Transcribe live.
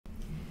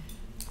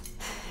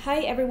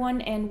Hi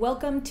everyone, and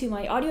welcome to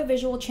my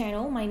audiovisual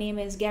channel. My name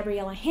is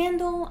Gabriela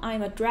Handal.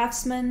 I'm a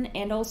draftsman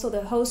and also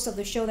the host of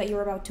the show that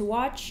you're about to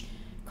watch,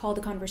 called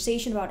A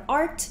Conversation About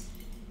Art.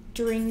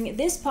 During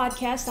this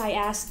podcast, I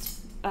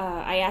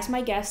asked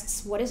my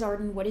guests what is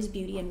art and what is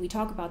beauty, and we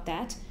talk about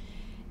that.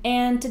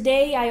 And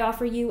today I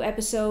offer you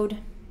episode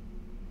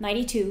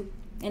 92,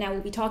 and I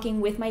will be talking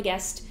with my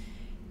guest,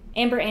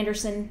 Amber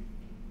Andersen,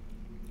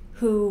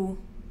 who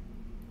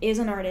is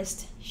an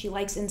artist. She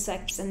likes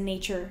insects and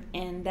nature,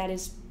 and that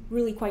is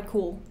really quite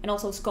cool. And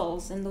also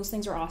skulls, and those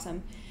things are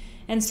awesome.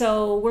 And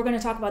so we're going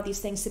to talk about these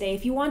things today.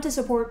 If you want to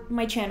support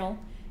my channel,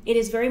 it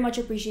is very much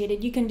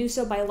appreciated. You can do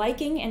so by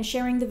liking and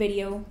sharing the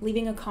video,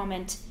 leaving a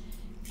comment,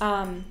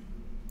 and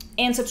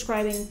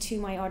subscribing to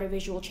my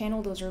audiovisual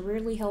channel. Those are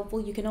really helpful.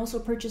 You can also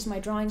purchase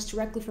my drawings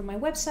directly from my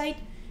website,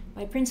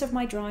 buy prints of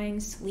my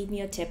drawings, leave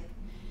me a tip.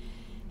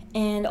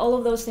 And all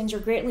of those things are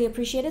greatly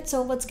appreciated.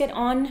 So let's get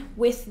on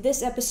with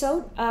this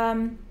episode.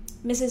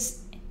 Mrs.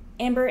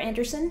 Amber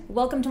Andersen,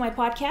 welcome to my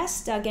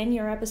podcast. Again,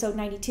 you're episode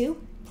 92.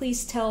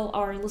 Please tell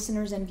our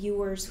listeners and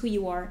viewers who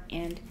you are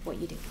and what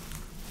you do.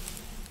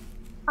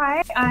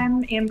 Hi,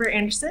 I'm Amber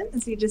Andersen,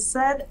 as you just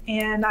said,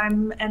 and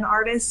I'm an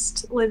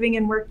artist living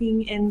and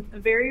working in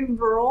very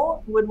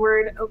rural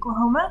Woodward,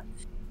 Oklahoma.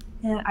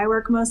 And I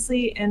work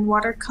mostly in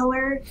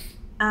watercolor,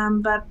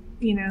 but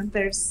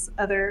there's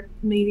other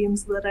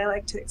mediums that I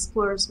like to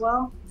explore as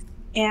well.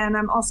 And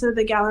I'm also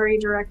the gallery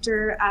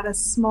director at a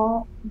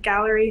small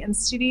gallery and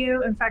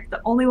studio, in fact, the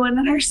only one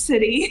in our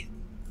city,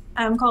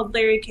 called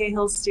Larry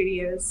Cahill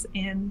Studios.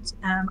 And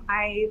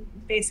I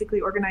basically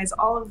organize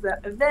all of the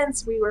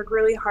events. We work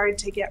really hard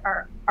to get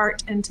our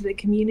art into the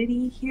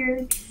community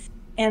here.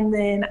 And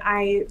then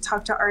I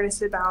talk to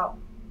artists about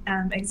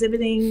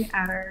exhibiting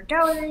at our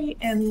gallery,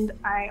 and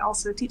I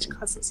also teach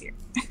classes here.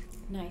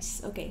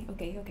 Nice. Okay.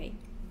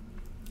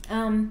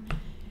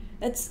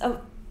 That's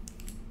a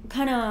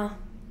kind of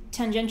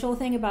tangential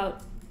thing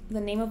about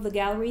the name of the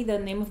gallery, the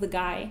name of the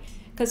guy,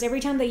 because every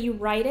time that you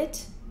write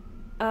it,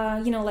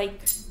 like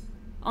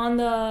on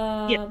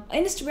the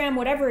Instagram,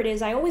 whatever it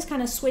is, I always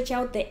kind of switch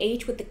out the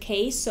H with the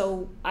K,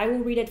 so I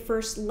will read it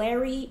first,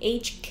 Larry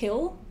H.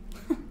 Kill,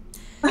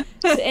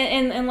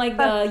 and like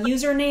the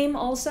username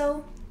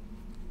also,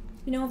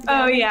 of the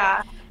gallery.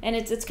 Yeah. And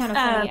it's kind of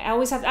funny. I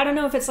always have, I don't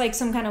know if it's like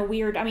some kind of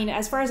weird, I mean,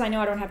 as far as I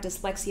know, I don't have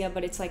dyslexia,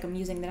 but it's like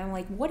amusing that I'm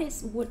like,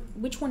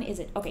 which one is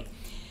it? Okay.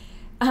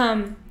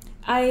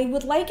 I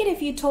would like it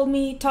if you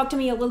talk to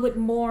me a little bit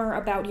more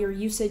about your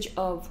usage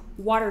of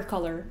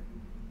watercolor.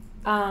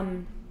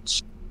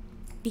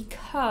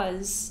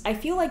 Because I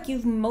feel like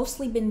you've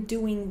mostly been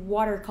doing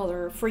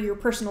watercolor for your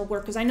personal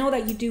work, because I know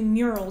that you do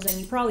murals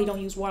and you probably don't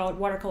use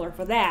watercolor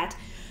for that.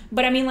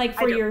 But I mean, like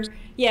for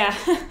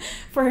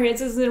for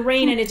it's the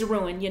rain and it's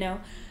ruined, Yeah.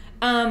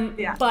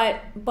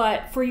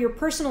 But for your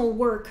personal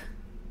work,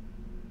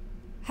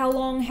 how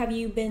long have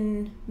you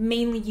been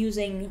mainly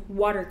using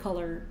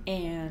watercolor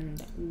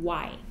and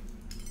why?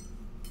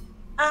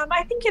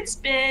 I think it's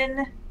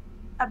been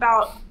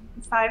about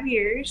 5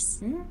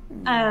 years.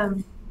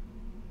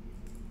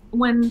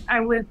 When I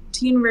went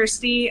to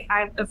university,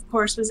 I, of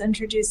course, was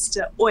introduced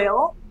to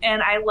oil,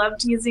 and I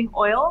loved using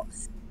oil.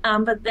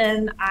 But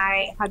then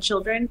I had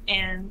children,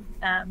 and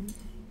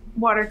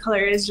watercolor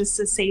is just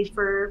a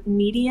safer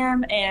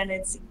medium, and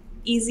it's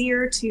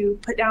easier to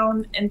put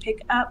down and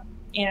pick up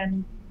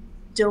and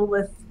deal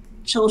with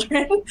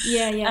children.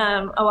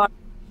 Yeah. A lot of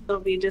it'll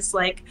be just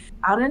like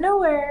out of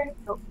nowhere,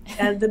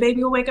 and the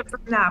baby will wake up from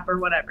a nap or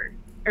whatever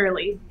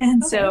early,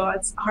 and so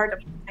it's hard to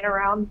plan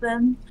around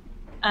them.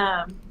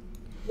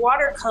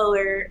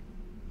 Watercolor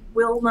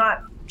will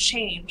not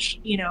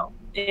change,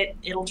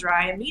 it'll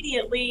dry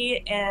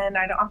immediately, and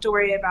I don't have to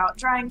worry about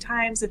drying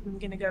times, if I'm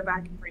going to go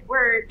back and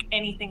rework,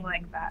 anything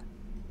like that.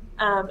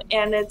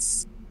 And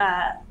it's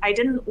I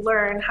didn't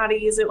learn how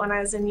to use it when I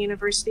was in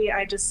university.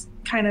 I just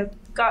kind of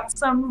got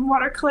some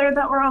watercolor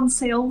that were on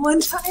sale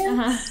one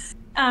time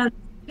to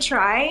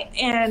try,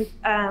 and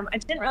I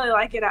didn't really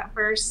like it at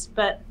first,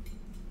 but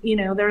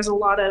there was a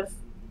lot of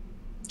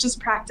just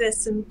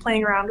practice and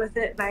playing around with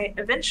it, and I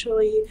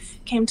eventually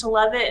came to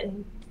love it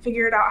and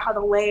figured out how to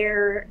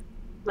layer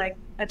like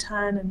a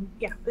ton, and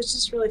it's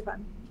just really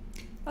fun.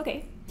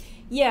 Okay.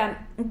 Yeah,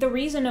 the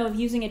reason of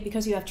using it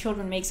because you have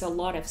children makes a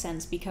lot of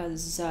sense,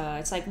 because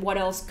it's like, what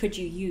else could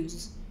you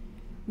use?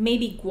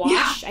 Maybe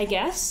gouache, I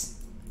guess?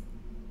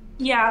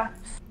 Yeah.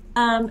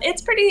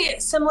 It's pretty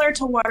similar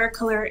to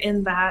watercolor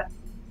in that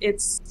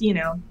it's, you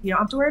don't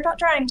have to worry about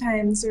drying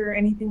times or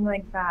anything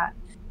like that.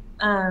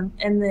 And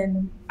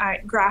then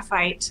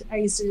graphite, I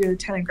used to do a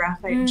ton of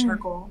graphite and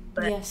charcoal.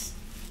 But yes.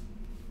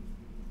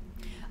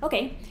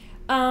 Okay.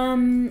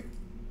 And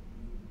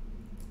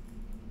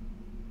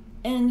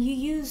you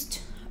used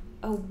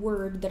a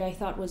word that I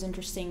thought was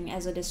interesting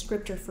as a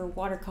descriptor for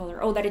watercolor.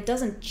 Oh, that it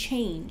doesn't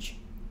change.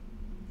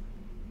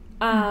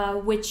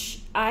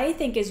 Which I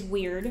think is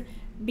weird,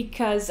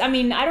 because, I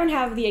mean, I don't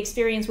have the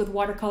experience with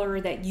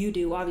watercolor that you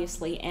do,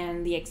 obviously,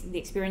 and the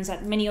experience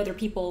that many other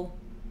people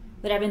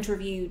that I've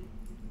interviewed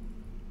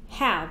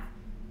have,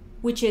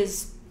 which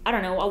is I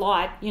don't know, a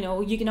lot. You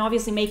know, you can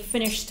obviously make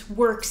finished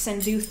works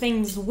and do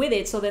things with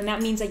it, so then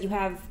that means that you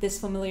have this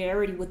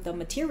familiarity with the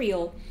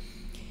material.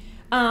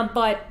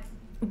 But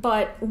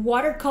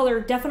watercolor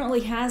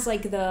definitely has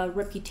like the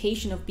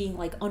reputation of being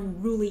like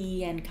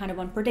unruly and kind of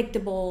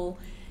unpredictable,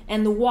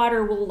 and the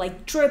water will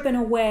like drip in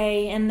a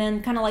way, and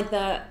then kind of like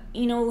the,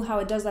 you know how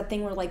it does that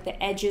thing where like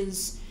the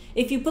edges,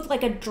 if you put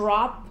like a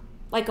drop,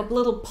 like a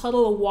little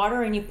puddle of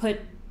water, and you put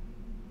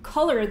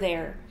color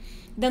there,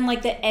 then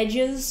like the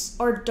edges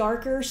are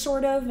darker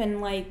sort of, and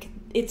like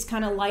it's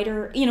kind of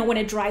lighter, you know, when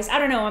it dries. I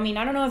don't know. I mean,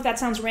 I don't know if that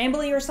sounds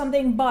rambly or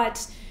something,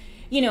 but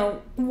you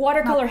know,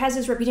 watercolor has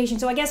this reputation.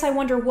 So I guess I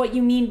wonder what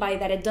you mean by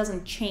that it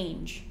doesn't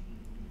change.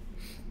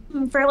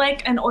 For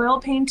like an oil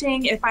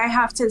painting, if I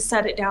have to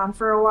set it down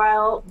for a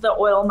while, the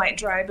oil might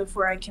dry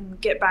before I can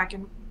get back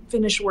and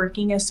finish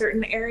working a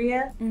certain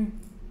area.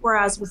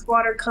 Whereas with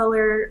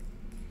watercolor,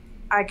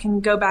 I can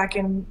go back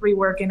and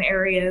rework an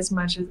area as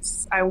much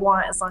as I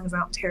want, as long as I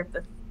don't tear up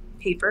the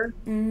paper,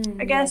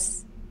 I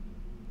guess.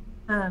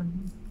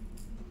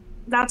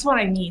 That's what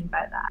I mean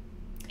by that.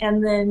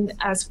 And then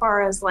as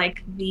far as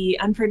like the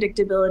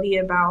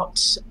unpredictability about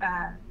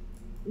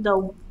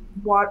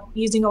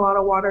using a lot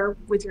of water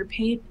with your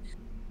paint,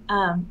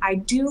 I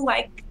do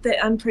like the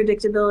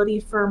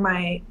unpredictability for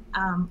my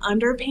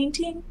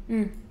underpainting.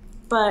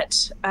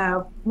 But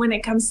when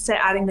it comes to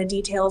adding the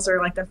details or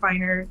like the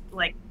finer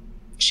like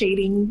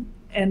shading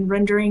and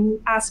rendering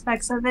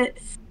aspects of it,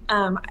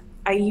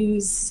 I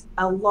use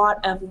a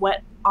lot of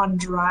wet on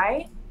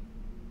dry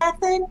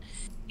method,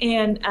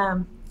 and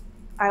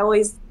I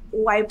always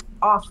wipe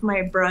off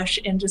my brush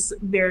in just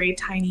very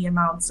tiny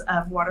amounts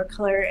of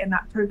watercolor, and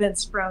that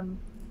prevents from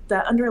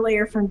the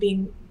underlayer from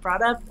being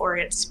brought up or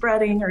it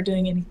spreading or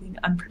doing anything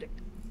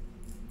unpredictable.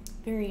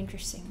 Very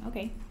interesting.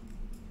 Okay.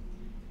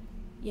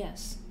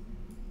 Yes.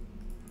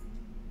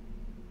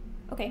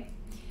 Okay.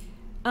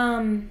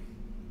 All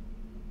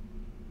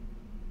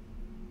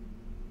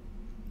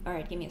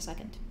right, give me a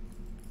second.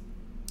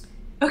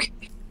 Okay.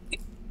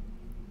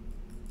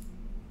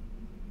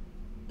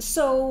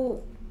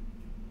 So,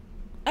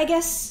 I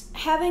guess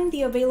having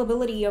the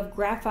availability of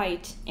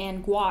graphite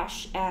and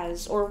gouache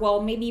as, or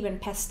well, maybe even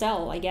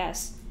pastel, I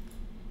guess,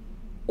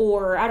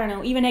 or I don't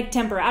know, even egg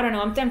tempera. I don't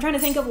know. I'm trying to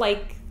think of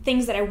like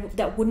things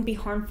that wouldn't be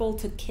harmful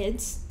to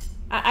kids.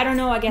 I don't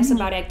know. I guess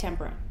about egg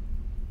tempera,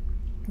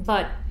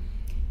 but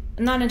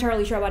I'm not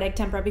entirely sure about egg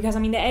tempera because I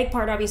mean the egg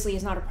part obviously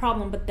is not a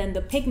problem, but then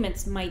the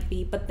pigments might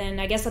be. But then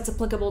I guess that's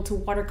applicable to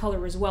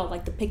watercolor as well.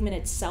 Like the pigment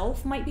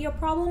itself might be a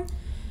problem.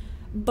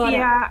 But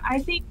yeah, I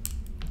think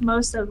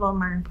most of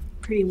them are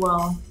pretty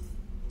well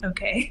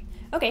okay.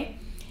 Okay.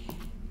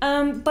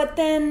 But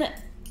then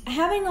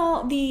having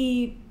all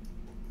the,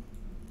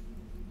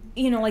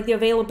 you know, like the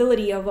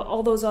availability of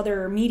all those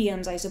other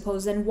mediums, I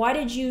suppose, then why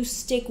did you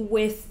stick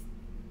with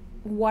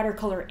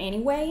watercolor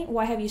anyway?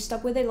 Why have you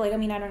stuck with it? Like, I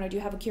mean, I don't know, do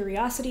you have a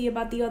curiosity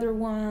about the other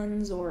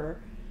ones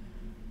or?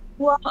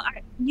 Well,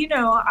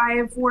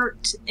 I've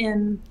worked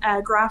in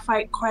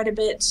graphite quite a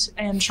bit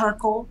and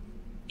charcoal,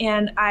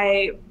 and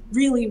I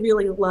really,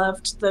 really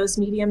loved those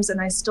mediums, and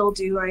I still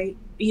do. I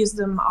use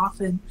them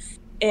often.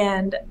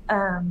 And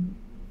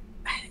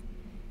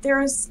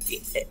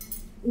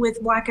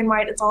with black and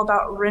white, it's all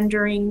about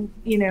rendering,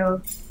 you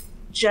know,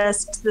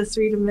 just the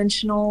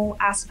three-dimensional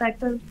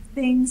aspect of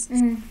things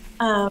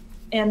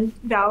and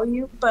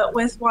value. But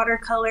with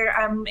watercolor,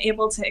 I'm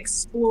able to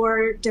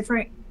explore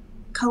different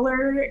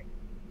color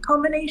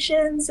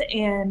combinations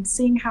and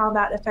seeing how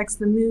that affects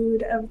the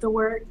mood of the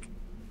work.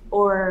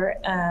 Or,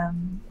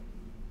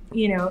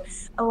 you know,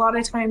 a lot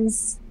of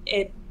times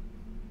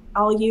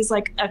I'll use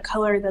like a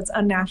color that's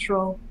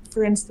unnatural.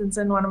 For instance,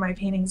 in one of my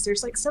paintings,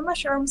 there's like some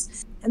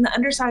mushrooms and the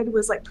underside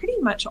was like pretty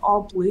much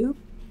all blue,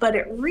 but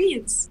it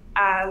reads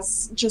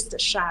as just a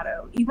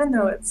shadow, even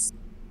though it's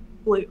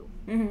blue,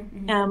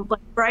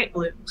 like bright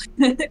blue.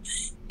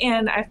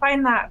 And I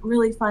find that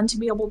really fun to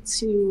be able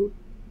to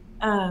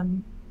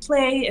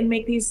play and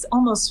make these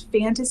almost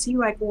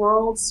fantasy-like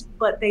worlds,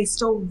 but they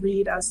still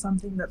read as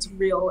something that's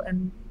real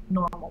and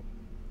normal.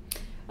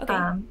 Okay.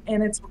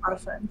 And it's a lot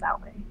of fun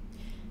that way.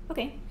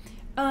 Okay.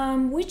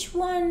 Which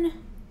one?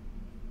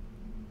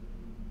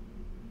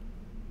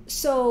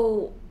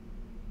 So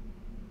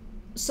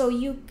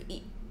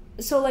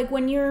like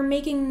when you're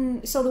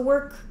making, so the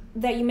work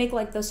that you make,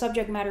 like the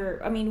subject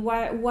matter, I mean,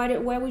 why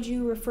would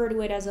you refer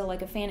to it as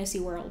a fantasy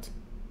world?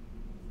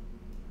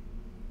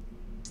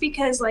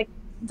 Because like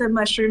the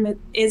mushroom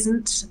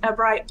isn't a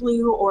bright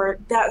blue, or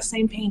that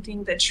same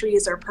painting, the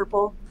trees are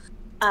purple,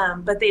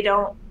 but they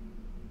don't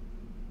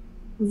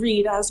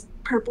read as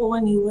purple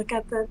when you look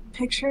at the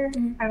picture.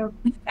 I don't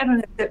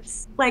know.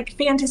 It's like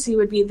fantasy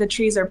would be the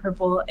trees are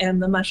purple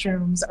and the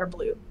mushrooms are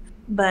blue,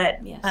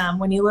 but yes.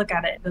 When you look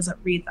at it, it doesn't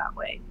read that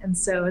way, and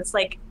so it's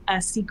like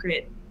a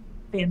secret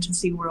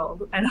fantasy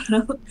world. I don't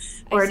know,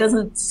 or it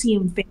doesn't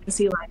seem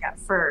fantasy-like at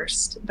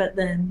first, but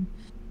then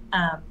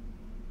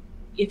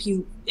if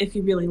you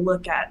really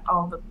look at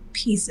all the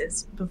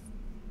pieces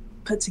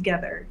put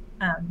together,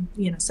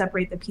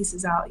 separate the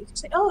pieces out. You can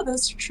say, oh,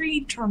 those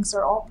tree trunks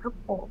are all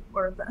purple,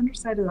 or the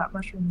underside of that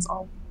mushroom is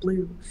all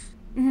blue.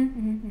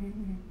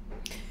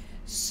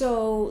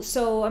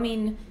 So I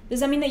mean,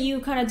 does that mean that you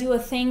kind of do a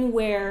thing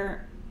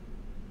where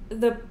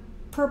the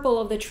purple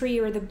of the tree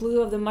or the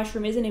blue of the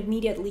mushroom isn't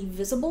immediately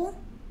visible?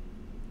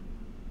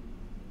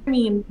 I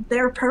mean,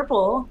 they're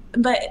purple,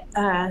 but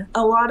a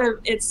lot of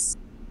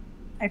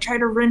I try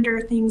to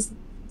render things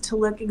to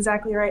look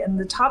exactly right, and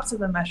the tops of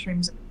the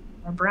mushrooms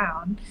are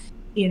brown,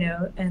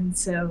 and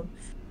so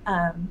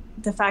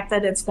the fact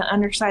that it's the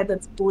underside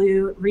that's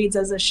blue reads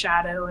as a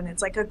shadow, and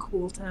it's like a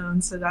cool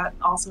tone, so that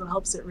also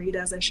helps it read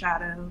as a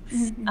shadow.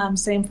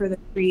 Same for the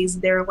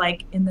trees, they're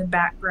like in the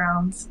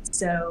background,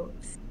 so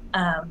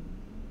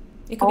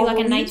it could be like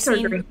a night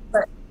scene. Green,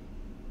 but,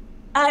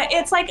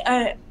 it's like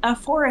a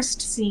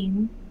forest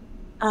scene,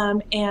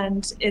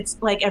 and it's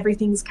like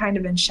everything's kind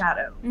of in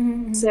shadow.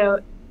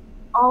 So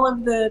all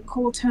of the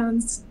cool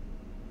tones,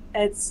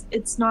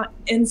 it's not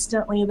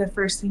instantly the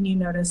first thing you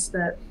notice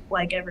that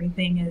like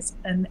everything is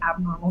an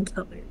abnormal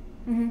color.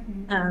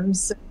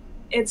 So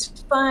it's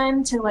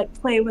fun to like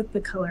play with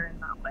the color in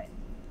that way.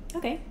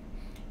 Okay,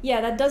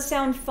 yeah, that does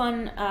sound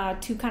fun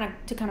to kind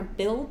of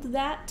build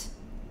that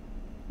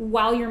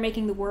while you're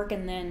making the work,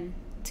 and then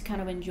to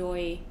kind of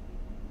enjoy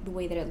the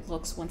way that it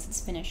looks once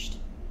it's finished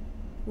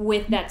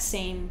with that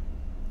same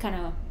kind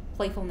of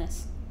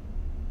playfulness.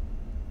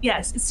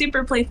 Yes, it's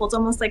super playful. It's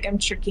almost like I'm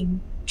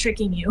tricking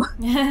you.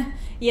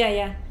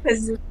 Yeah.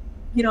 Because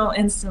you don't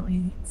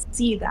instantly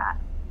see that.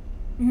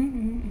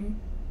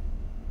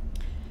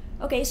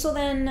 Okay, so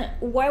then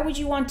why would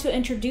you want to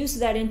introduce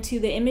that into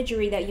the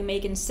imagery that you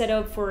make instead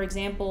of, for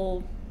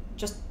example,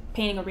 just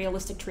painting a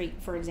realistic tree,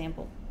 for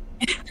example?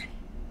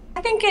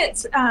 I think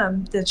it's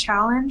the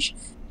challenge,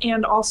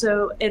 and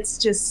also it's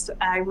just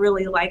I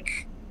really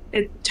like.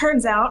 It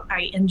turns out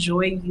I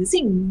enjoy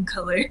using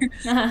color,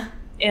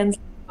 and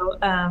so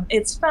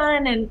it's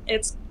fun, and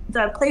it's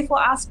the playful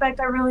aspect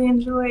I really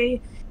enjoy.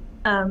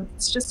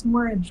 It's just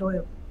more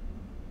enjoyable.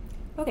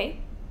 Okay.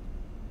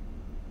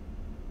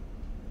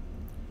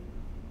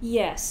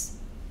 Yes,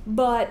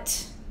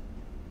 but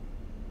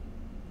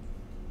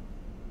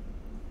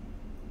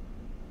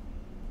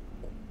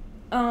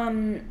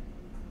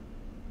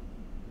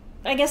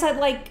I guess I'd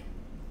like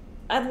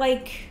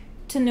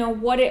to know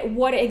what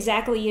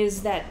exactly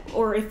is that,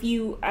 or if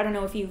you, I don't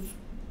know if you've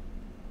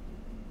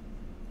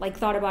like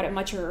thought about it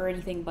much or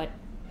anything, but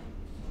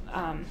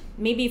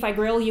maybe if I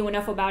grill you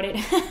enough about it,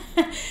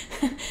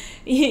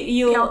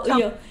 you'll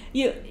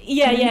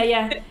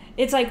yeah.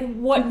 It's like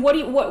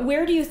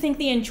where do you think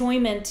the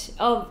enjoyment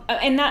of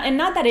and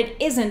not that it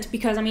isn't,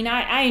 because I mean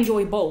I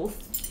enjoy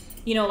both.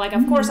 Like,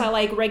 of course I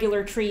like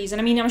regular trees,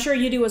 and I mean, I'm sure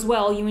you do as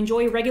well. You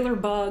enjoy regular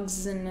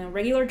bugs and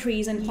regular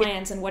trees and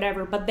plants and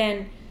whatever, but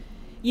then,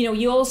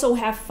 you also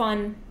have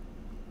fun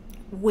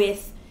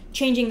with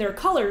changing their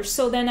colors.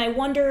 So then I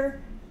wonder,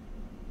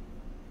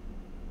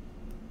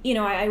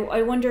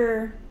 I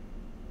wonder,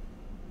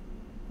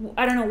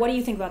 I don't know, what do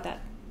you think about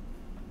that?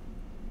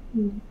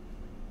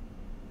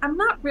 I'm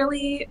not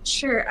really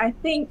sure. I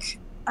think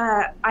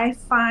I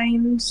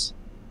find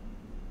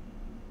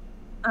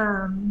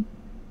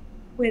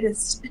way to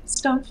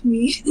stump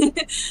me.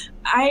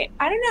 I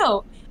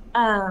don't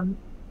know.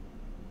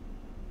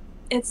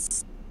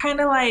 It's kind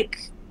of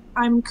like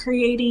I'm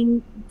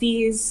creating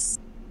these.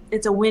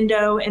 It's a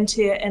window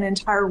into an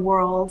entire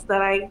world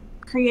that I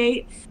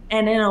create,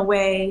 and in a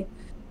way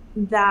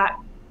that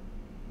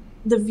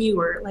the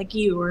viewer, like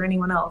you or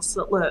anyone else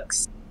that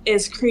looks,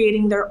 is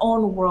creating their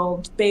own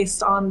world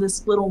based on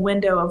this little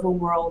window of a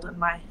world in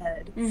my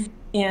head.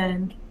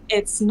 And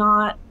it's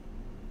not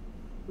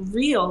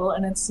real,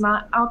 and it's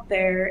not out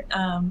there,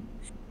 and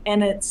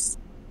it's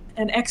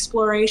an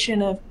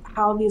exploration of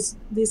how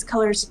these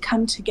colors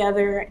come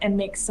together and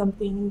make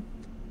something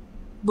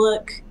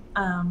look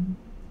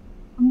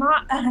I'm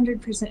not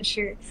 100%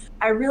 sure.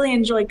 I really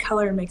enjoy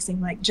color mixing,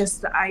 like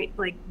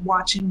like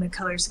watching the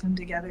colors come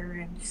together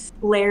and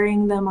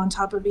layering them on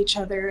top of each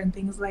other and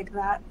things like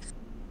that.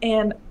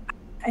 And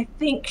I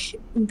think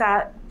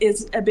that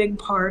is a big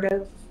part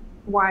of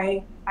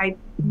why I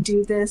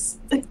do this.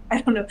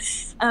 I don't know.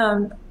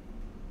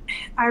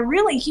 I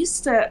really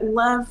used to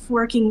love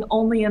working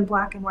only in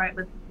black and white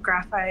with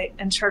graphite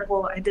and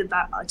charcoal. I did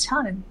that a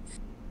ton.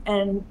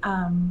 And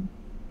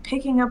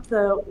picking up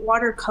the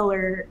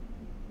watercolor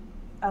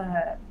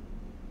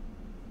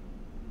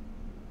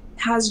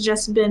has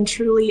just been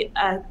truly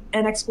an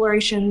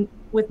exploration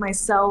with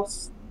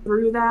myself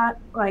through that,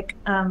 like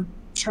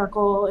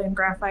charcoal and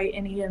graphite,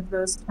 any of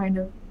those kind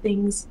of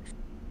things.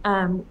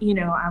 I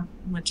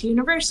went to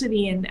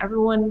university, and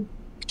everyone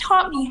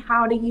taught me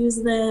how to use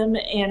them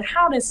and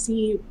how to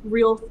see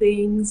real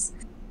things.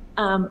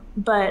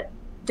 But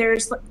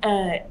there's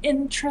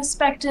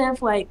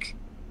introspective, like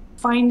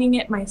finding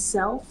it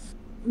myself,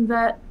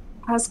 that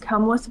has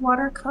come with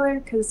watercolor,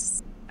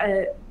 because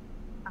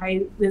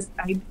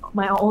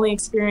my only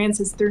experience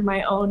is through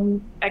my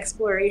own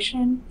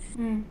exploration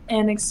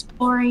and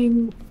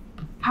exploring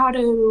how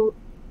to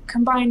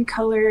combine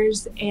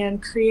colors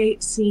and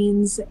create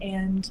scenes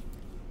and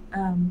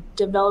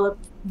develop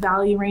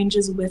value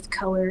ranges with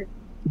color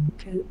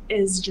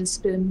has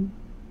just been,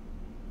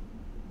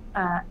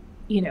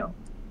 you know,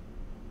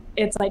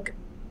 it's like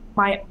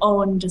my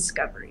own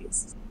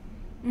discoveries.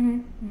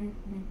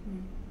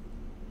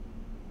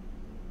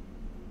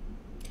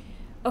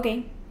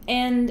 Okay,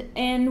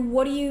 and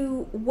what do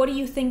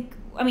you think?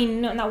 I mean,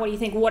 not what do you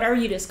think. What are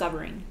you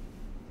discovering?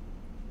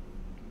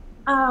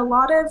 A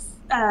lot of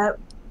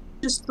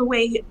just the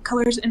way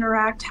colors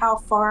interact, how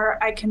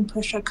far I can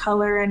push a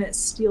color and it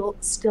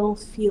still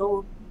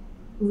feel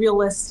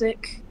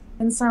realistic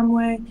in some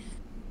way,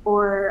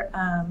 or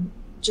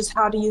just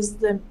how to use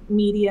the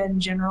media in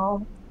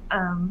general,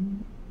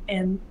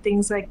 and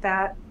things like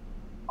that.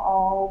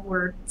 All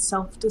were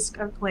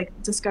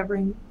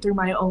discovering through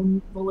my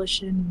own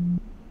volition,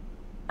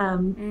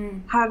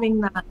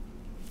 having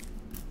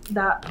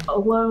that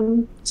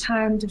alone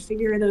time to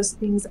figure those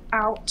things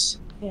out.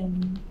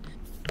 And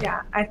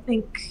yeah, I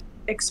think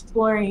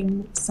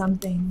exploring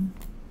something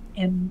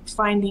and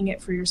finding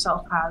it for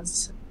yourself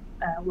has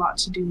a lot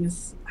to do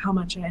with how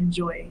much I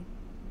enjoy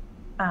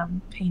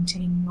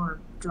painting or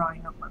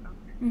drawing or whatnot.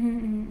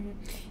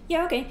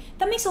 Yeah, okay,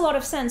 that makes a lot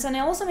of sense. And it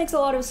also makes a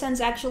lot of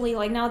sense, actually,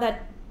 like now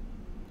that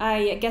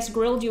I guess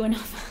grilled you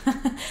enough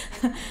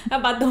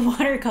about the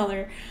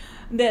watercolor,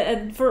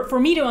 for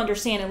me to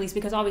understand, at least,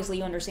 because obviously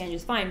you understand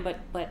just fine, but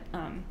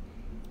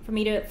for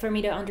me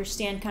to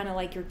understand kind of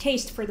like your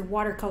taste for the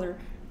watercolor.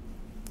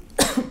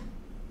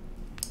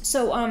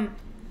 So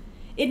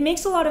it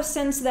makes a lot of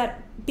sense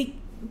that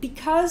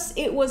because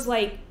it was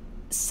like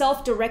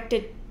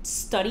self-directed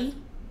study,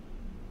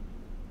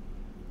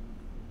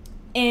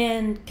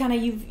 and kind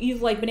of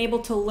you've like been able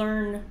to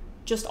learn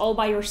just all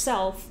by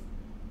yourself.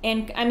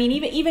 And I mean,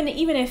 even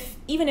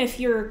if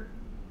you're,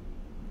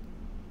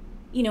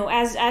 you know,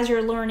 as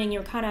you're learning,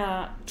 you're kind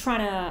of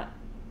trying to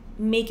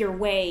make your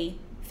way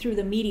through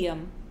the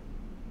medium.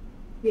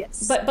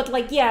 Yes. But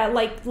like, yeah,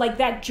 like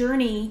that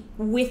journey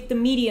with the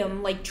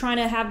medium, like trying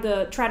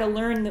to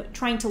learn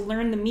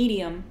the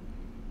medium,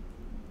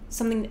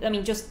 something, I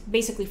mean, just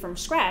basically from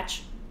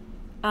scratch,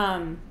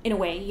 in a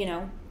way, you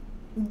know.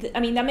 I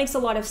mean, that makes a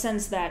lot of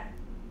sense that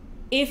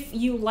if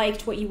you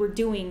liked what you were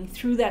doing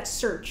through that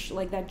search,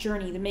 like that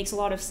journey, that makes a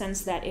lot of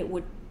sense that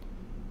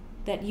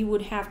that you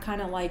would have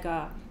kind of like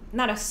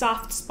not a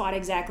soft spot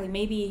exactly,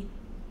 maybe,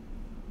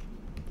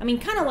 I mean,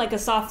 kind of like a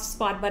soft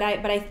spot, but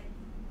I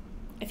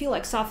feel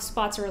like soft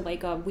spots are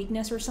like a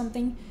weakness or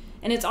something.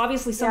 And it's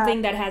obviously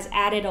something that has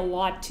added a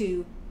lot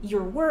to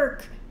your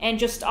work, and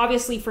just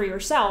obviously for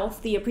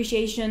yourself, the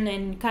appreciation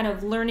and kind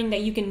of learning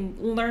that you can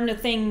learn a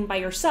thing by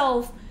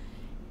yourself,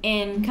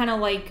 and kind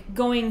of like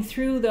going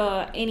through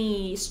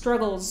any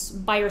struggles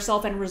by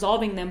yourself and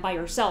resolving them by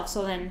yourself.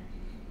 So then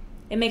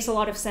it makes a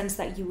lot of sense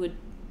that you would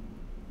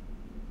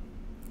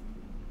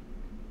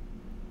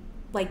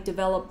like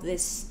develop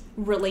this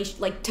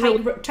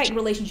tight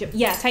relationship.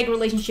 Yeah, tight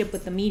relationship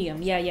with the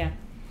medium. Yeah,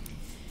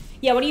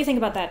 what do you think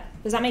about that?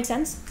 Does that make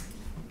sense?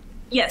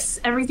 Yes,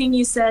 everything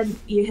you said,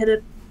 you hit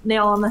a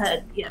nail on the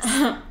head. Yes.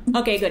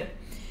 Okay, good.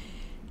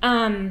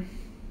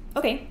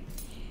 Okay.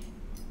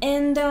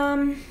 And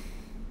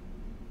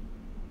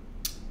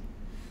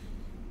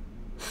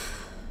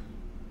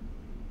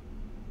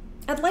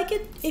I'd like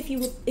it if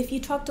you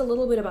talked a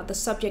little bit about the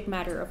subject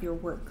matter of your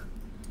work.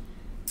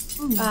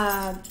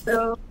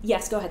 So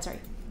yes, go ahead. Sorry.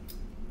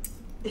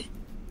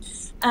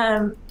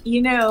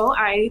 You know,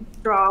 I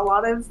draw a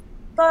lot of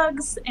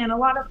bugs and a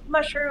lot of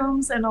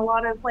mushrooms and a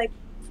lot of like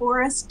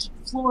forest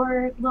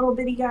floor little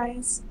bitty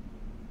guys.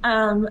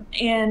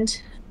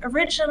 And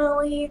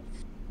originally,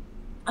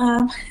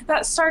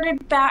 that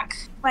started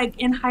back like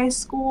in high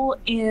school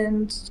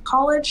and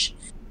college.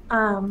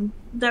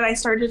 That I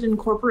started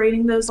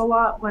incorporating those a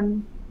lot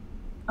when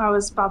I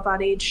was about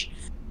that age.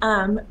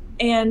 And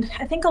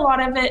I think a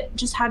lot of it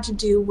just had to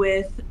do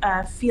with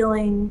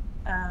feeling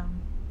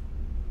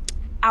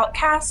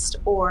outcast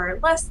or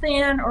less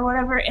than or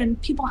whatever.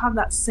 And people have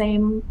that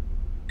same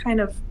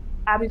kind of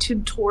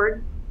attitude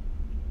toward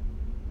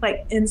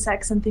like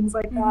insects and things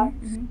like that.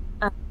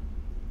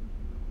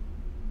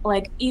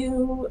 Like,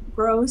 ew,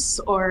 gross,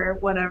 or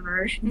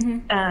whatever.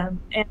 And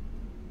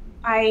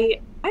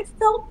I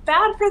felt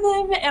bad for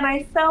them, and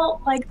I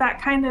felt like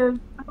that kind of,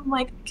 I'm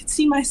like, I could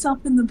see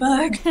myself in the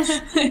bug.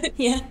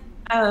 Yeah.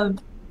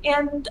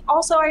 And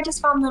also I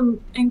just found them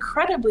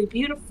incredibly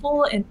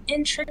beautiful and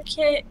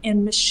intricate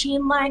and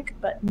machine-like,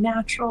 but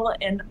natural,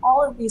 and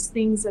all of these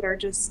things that are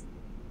just,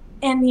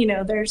 and you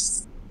know,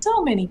 there's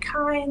so many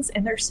kinds,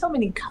 and there's so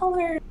many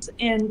colors,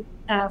 and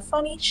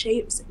funny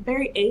shapes,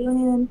 very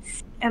alien,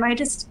 and I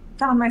just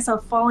found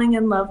myself falling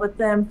in love with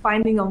them,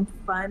 finding them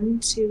fun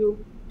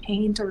to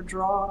paint or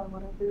draw or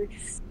whatever,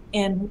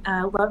 and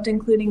loved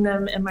including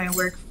them in my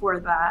work for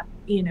that,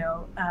 you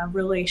know,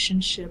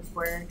 relationship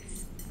where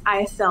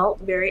I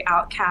felt very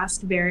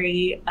outcast,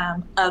 very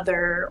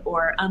other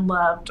or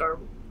unloved or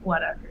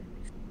whatever.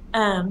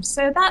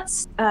 So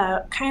that's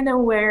kind of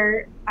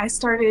where I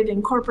started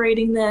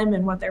incorporating them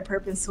and what their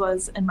purpose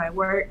was in my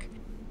work.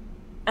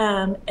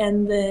 And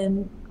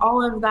then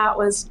all of that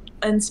was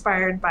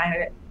inspired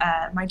by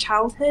my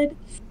childhood.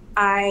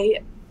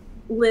 I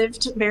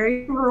lived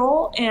very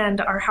rural,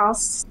 and our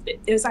house, it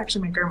was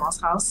actually my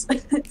grandma's house.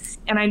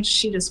 And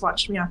she just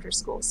watched me after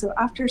school. So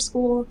after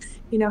school,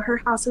 her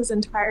house is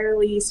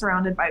entirely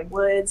surrounded by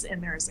woods,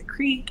 and there's a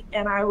creek,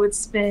 and I would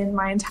spend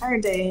my entire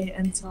day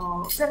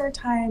until dinner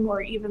time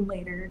or even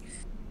later,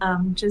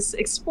 just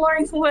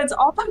exploring the woods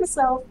all by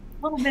myself,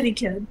 little bitty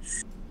kid,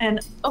 and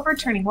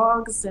overturning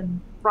logs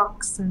and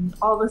rocks and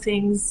all the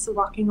things,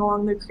 walking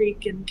along the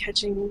creek and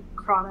catching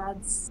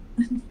crawdads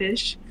and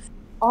fish,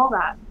 all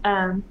that.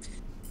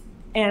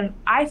 And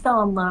I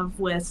fell in love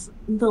with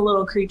the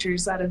little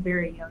creatures at a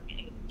very young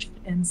age.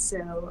 And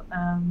so,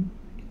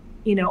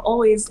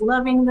 always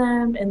loving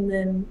them, and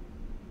then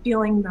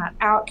feeling that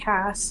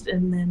outcast,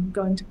 and then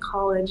going to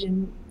college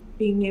and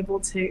being able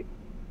to,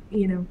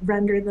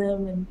 render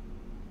them and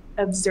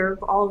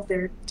observe all of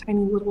their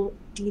tiny little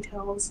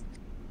details.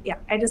 Yeah,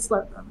 I just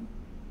love them.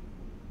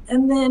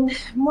 And then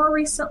more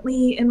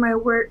recently in my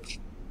work,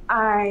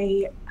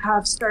 I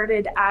have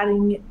started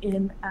adding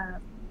in a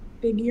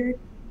figure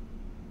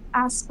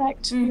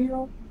aspect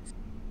to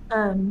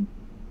and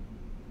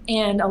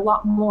a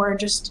lot more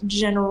just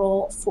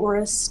general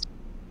forest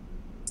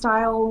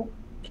style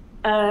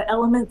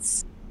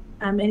elements.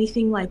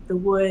 Anything like the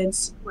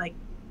woods, like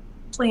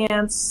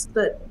plants,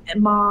 the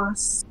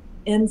moss,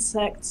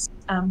 insects,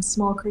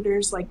 small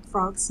critters like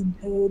frogs and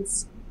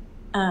toads,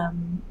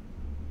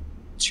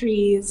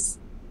 trees.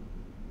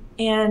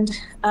 And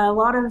a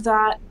lot of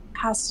that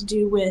has to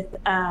do with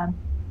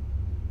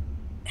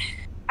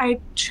I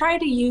try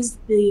to use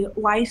the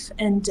life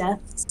and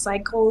death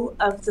cycle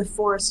of the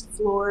forest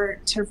floor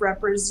to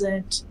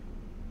represent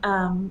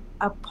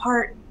a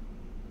part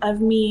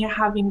of me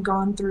having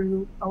gone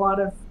through a lot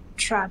of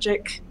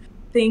tragic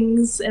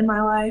things in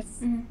my life.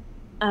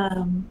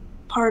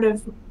 Part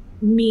of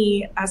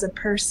me as a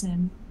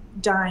person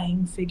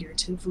dying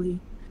figuratively,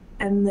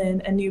 and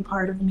then a new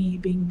part of me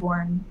being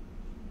born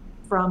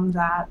from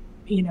that,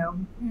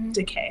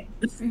 decay.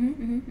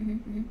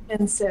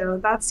 And so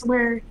that's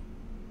where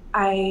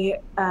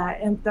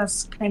and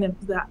that's kind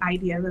of the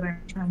idea that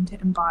I'm trying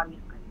to embody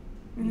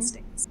these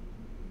days.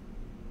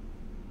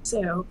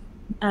 So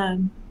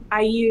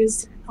I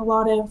use a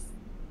lot of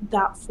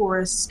that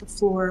forest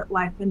floor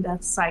life and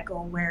death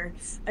cycle where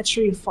a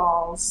tree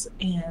falls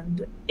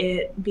and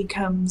it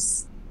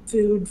becomes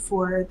food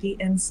for the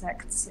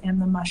insects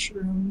and the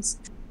mushrooms,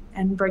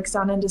 and breaks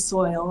down into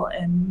soil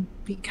and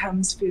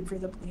becomes food for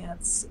the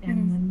plants,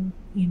 and then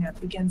it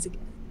begins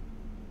again.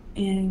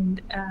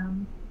 And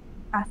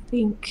I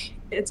think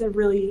it's a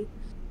really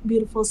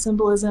beautiful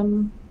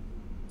symbolism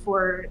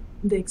for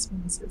the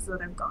experiences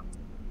that I've gone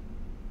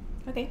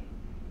through. Okay,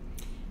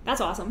 that's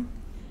awesome.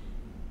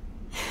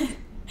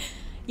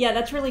 Yeah,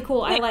 that's really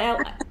cool. I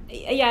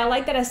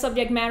like that as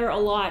subject matter a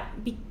lot.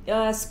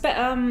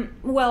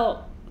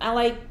 Well, I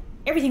like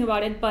everything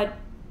about it, but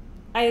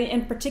I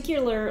in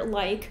particular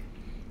like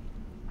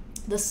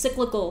the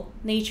cyclical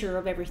nature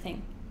of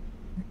everything,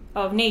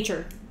 of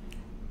nature,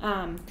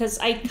 because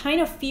I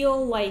kind of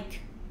feel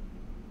like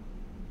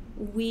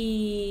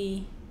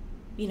we,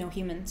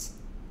 humans,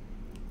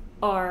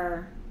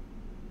 are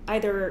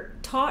either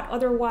taught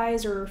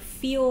otherwise or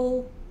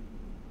feel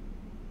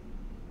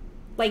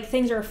like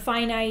things are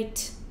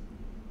finite,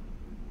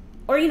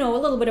 or a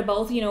little bit of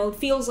both.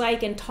 Feels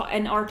like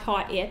and are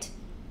taught it,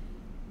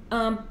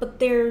 but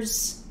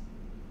there's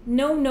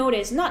no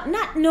notice, not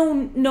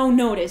no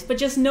notice, but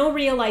just no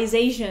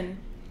realization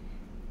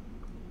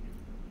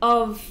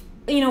of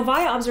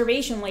via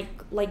observation,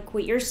 like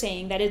what you're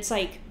saying, that it's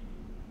like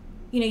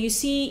you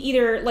see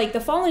either like the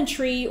fallen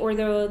tree or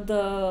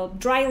the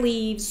dry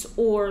leaves,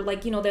 or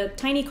like the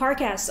tiny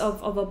carcass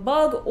of a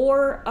bug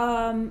or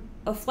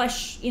a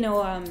flesh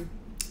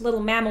little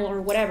mammal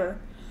or whatever,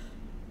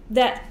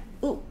 that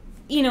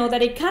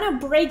that it kind of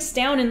breaks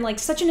down in like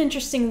such an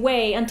interesting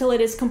way until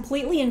it is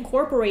completely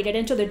incorporated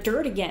into the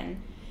dirt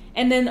again,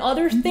 and then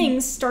other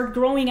things start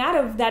growing out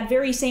of that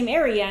very same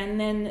area, and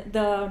then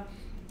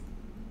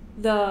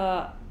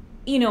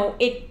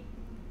it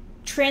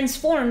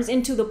transforms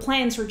into the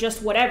plants or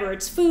just whatever,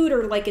 it's food,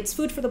 or like it's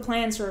food for the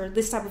plants or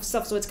this type of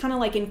stuff. So it's kind of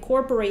like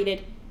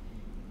incorporated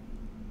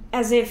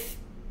as if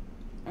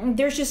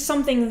there's just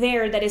something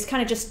there that is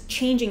kind of just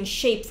changing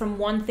shape from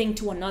one thing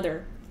to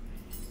another.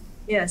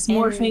 Yes,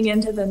 morphing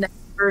into the next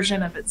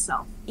version of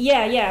itself.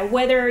 Yeah.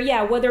 Whether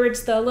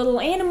it's the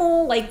little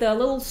animal, like the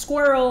little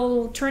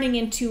squirrel turning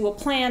into a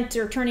plant,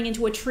 or turning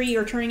into a tree,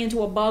 or turning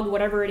into a bug,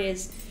 whatever it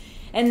is.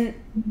 And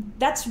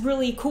that's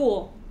really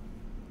cool.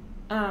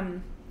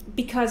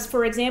 Because,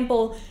 for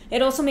example,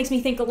 it also makes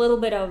me think a little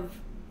bit of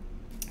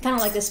kind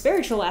of like the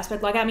spiritual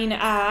aspect. Like,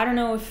 I don't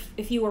know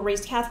if you were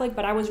raised Catholic,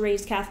 but I was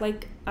raised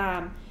Catholic.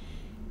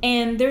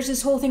 And there's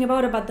this whole thing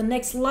about the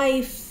next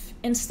life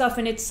and stuff.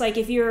 And it's like,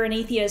 if you're an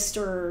atheist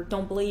or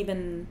don't believe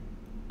in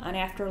an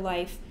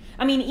afterlife,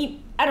 I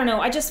don't know.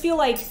 I just feel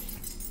like,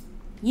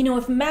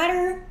 if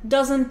matter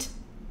doesn't,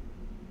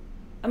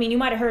 you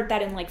might have heard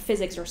that in like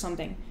physics or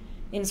something.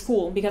 in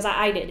school, because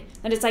I did.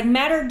 And it's like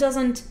matter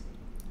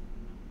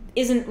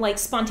isn't like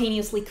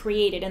spontaneously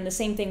created, and the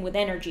same thing with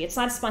energy. It's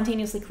not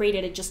spontaneously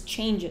created, it just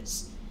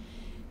changes.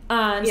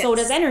 And so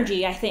does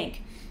energy, I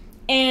think.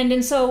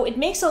 And so it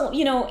makes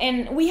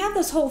and we have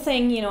this whole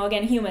thing,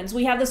 again, humans,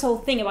 we have this whole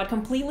thing about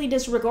completely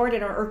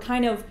disregarding or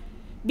kind of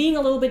being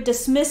a little bit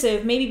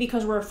dismissive, maybe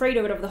because we're afraid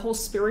of it, of the whole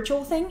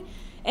spiritual thing.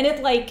 And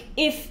it, like,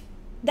 if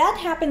that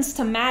happens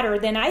to matter,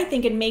 then I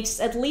think it makes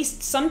at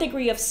least some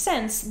degree of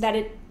sense that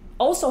it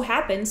also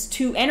happens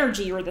to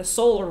energy or the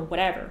soul or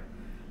whatever.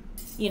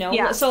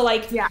 Yeah. So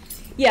like,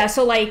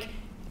 so like,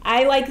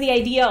 I like the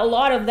idea a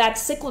lot of that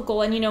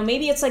cyclical, and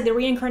maybe it's like the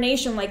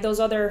reincarnation, like those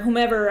other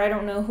whomever, I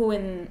don't know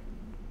who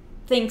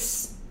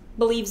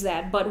believes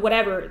that, but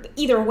whatever.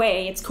 Either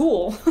way, it's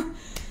cool.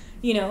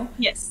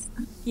 Yes.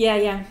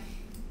 Yeah.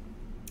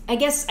 I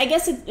guess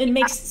it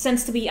makes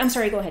sense to be. I'm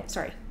sorry. Go ahead.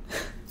 Sorry.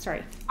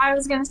 I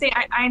was gonna say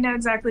I know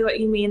exactly what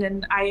you mean,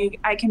 and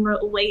I can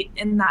relate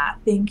in that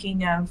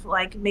thinking of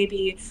like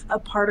maybe a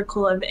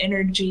particle of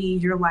energy,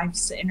 your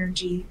life's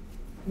energy,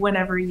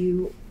 whenever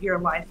your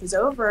life is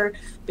over,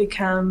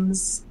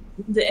 becomes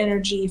the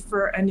energy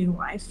for a new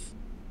life.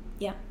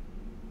 Yeah.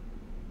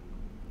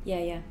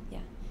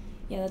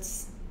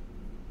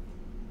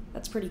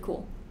 That's pretty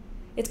cool.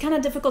 It's kind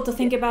of difficult to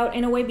think about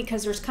in a way,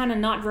 because there's kind of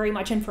not very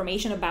much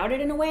information about it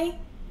in a way.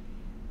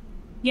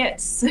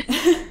 Yes.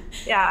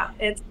 Yeah,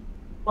 it's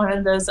one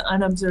of those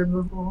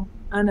unobservable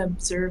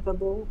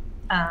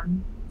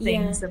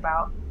things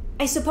about.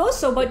 I suppose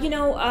so, but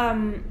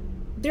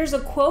there's a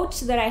quote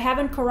that I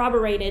haven't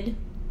corroborated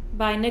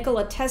by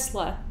Nikola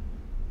Tesla,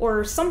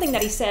 or something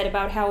that he said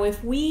about how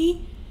if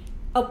we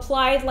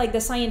applied like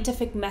the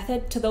scientific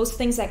method to those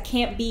things that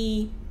can't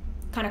be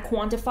kind of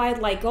quantified,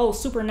 like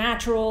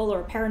supernatural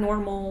or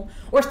paranormal,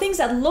 or things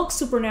that look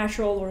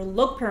supernatural or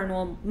look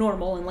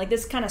paranormal, and like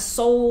this kind of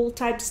soul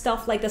type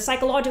stuff, like the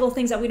psychological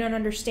things that we don't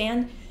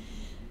understand,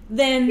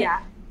 then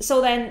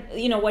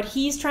what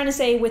he's trying to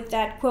say with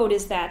that quote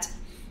is that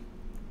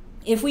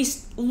if we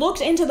looked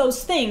into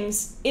those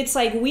things, it's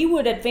like we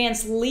would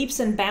advance leaps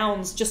and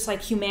bounds, just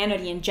like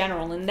humanity in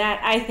general. And that,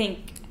 I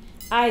think,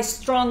 I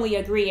strongly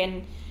agree.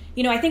 And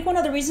I think one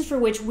of the reasons for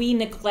which we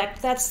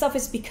neglect that stuff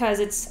is because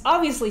it's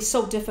obviously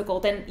so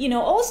difficult and,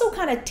 also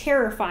kind of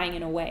terrifying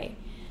in a way.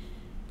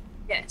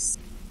 Yes,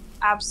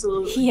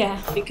 absolutely.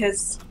 Yeah.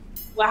 Because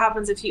what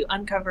happens if you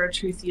uncover a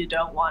truth you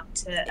don't want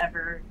to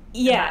ever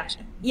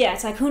imagine? Yeah,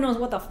 it's like, who knows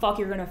what the fuck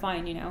you're going to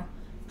find,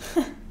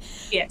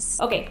 Yes.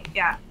 Okay.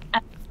 Yeah,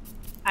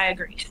 I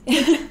agree.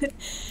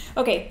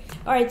 Okay.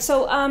 All right.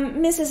 So,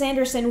 Mrs.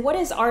 Andersen, what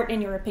is art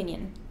in your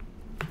opinion?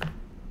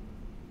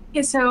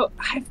 Yeah, so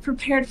I've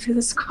prepared for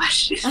this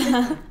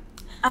question.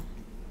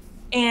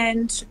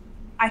 And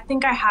I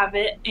think I have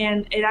it,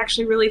 and it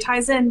actually really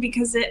ties in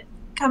because it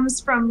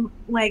comes from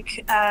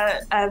like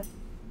a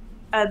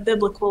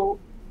biblical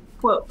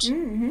quote.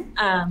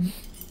 Mm-hmm.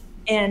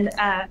 And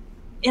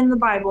in the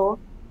Bible,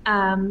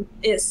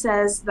 it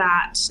says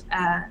that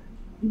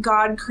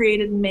God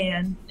created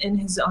man in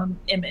his own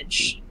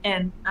image.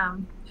 And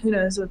who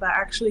knows what that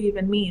actually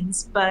even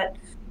means, but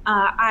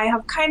I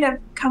have kind of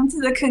come to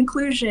the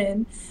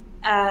conclusion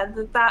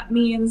that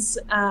means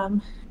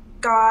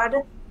God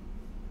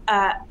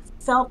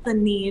felt the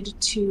need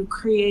to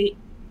create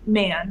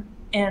man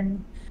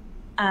and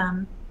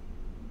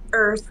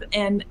earth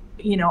and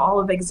all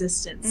of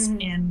existence.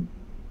 Mm-hmm.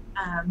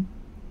 And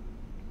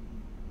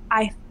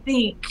I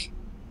think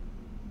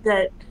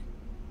that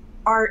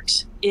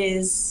art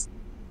is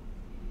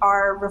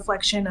our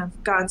reflection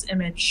of God's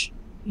image,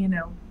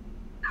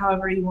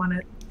 however you want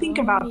to think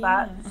about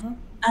that.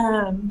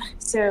 Uh-huh.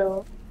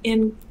 So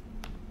in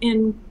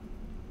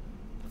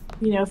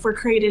if we're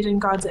created in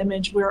God's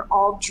image, we're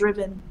all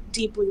driven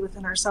deeply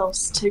within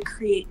ourselves to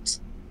create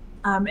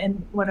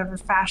in whatever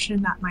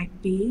fashion that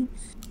might be.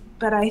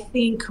 But I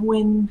think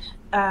when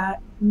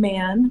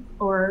man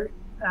or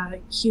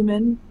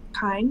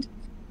humankind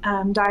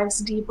dives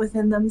deep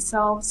within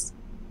themselves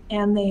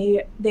and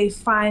they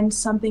find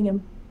something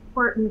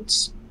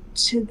important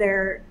to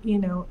their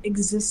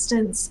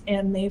existence,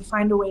 and they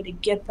find a way to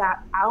get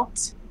that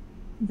out,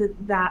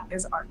 that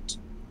is art.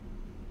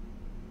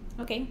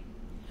 Okay.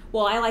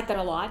 Well, I like that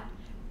a lot.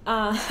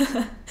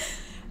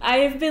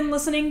 I've been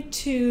listening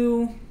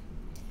to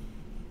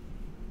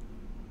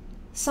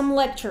some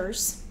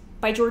lectures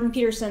by Jordan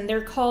Peterson.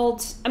 They're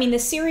called, the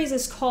series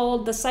is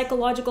called The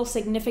Psychological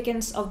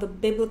Significance of the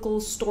Biblical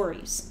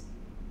Stories.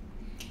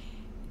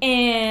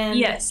 And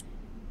yes.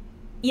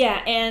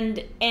 Yeah,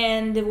 and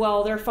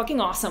well, they're fucking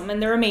awesome,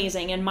 and they're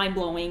amazing and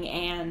mind-blowing,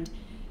 and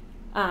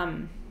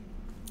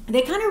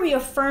they kind of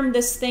reaffirm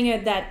this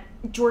thing that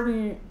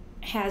Jordan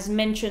has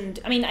mentioned.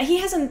 He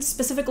hasn't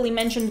specifically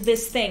mentioned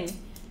this thing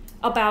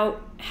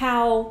about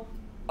how,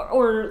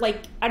 or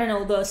like, I don't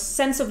know, the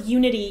sense of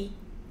unity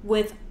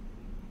with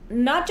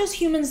not just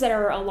humans that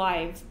are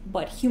alive,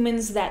 but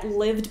humans that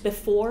lived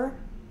before.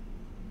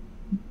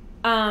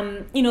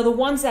 The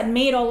ones that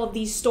made all of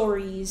these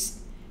stories,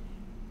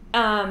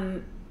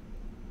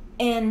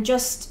 and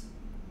just,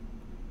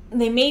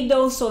 they made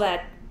those so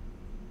that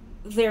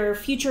their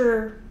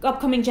future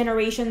upcoming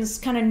generations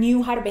kind of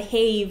knew how to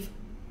behave,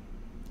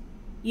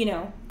 you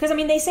know, because I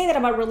mean they say that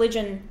about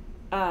religion,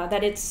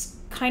 that it's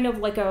kind of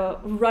like a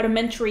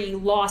rudimentary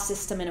law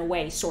system in a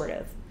way, sort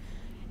of.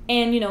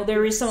 And you know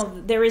there is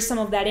some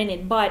of that in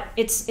it, but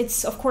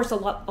it's of course a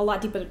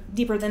lot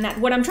deeper than that.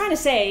 What I'm trying to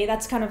say,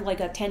 that's kind of like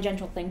a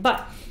tangential thing,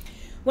 but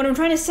what I'm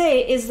trying to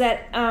say is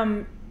that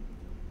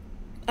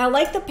I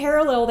like the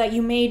parallel that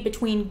you made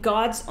between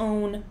God's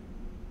own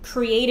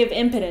creative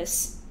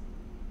impetus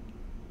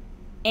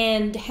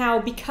and how,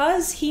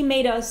 because he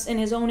made us in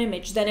his own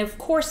image, then of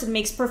course it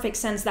makes perfect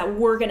sense that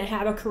we're going to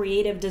have a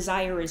creative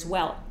desire as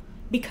well,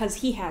 because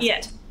he has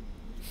it.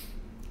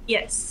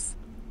 Yes.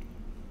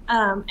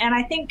 And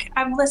I think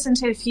I've listened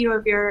to a few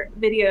of your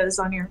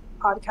videos on your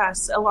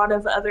podcast. A lot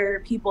of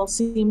other people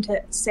seem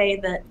to say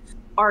that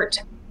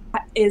art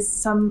is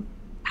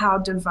somehow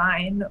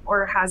divine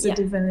or has a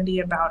divinity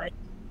about it.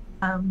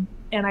 And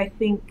I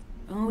think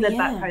that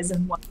ties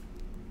in well.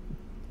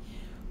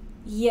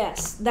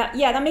 Yes,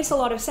 that makes a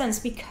lot of sense,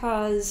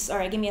 because, all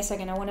right, give me a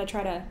second. I want to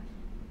try to,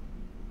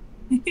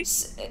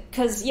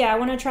 because I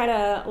want to try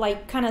to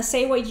like kind of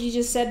say what you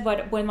just said,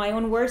 but with my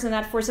own words, and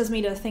that forces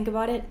me to think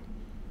about it.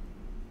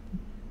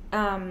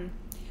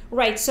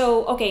 Right.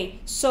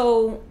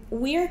 So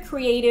we're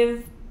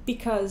creative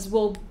because,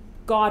 well,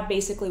 God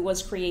basically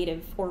was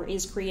creative, or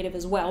is creative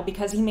as well,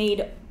 because he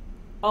made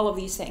all of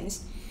these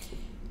things.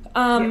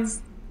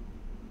 Yes.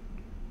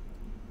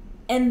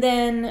 And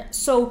then,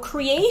 so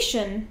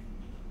creation,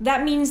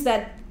 that means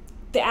that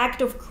the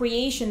act of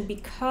creation,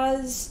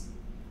 because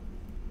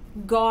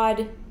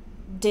God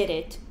did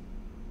it,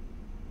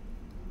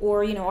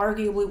 or, you know,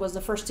 arguably was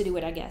the first to do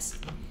it, I guess.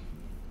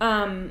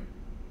 And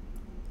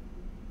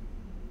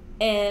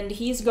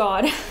he's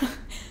God.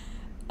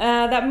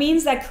 That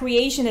means that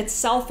creation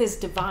itself is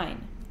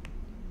divine.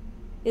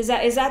 Is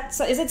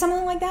it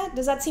something like that?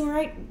 Does that seem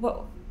right?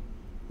 Well,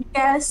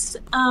 yes,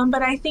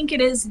 but I think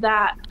it is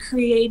that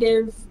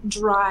creative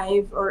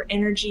drive or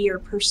energy or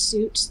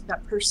pursuit,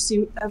 that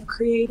pursuit of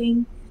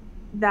creating,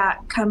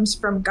 that comes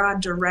from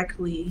God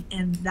directly,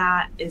 and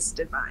that is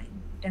divine.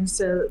 And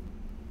so,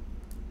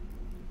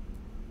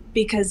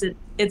 because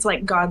it's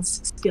like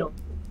God's skill,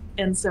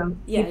 and so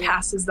he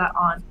passes that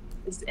on,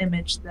 his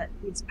image that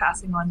he's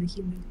passing on to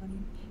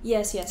humankind.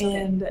 Yes, okay.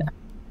 And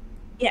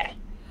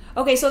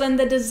okay, so then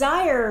the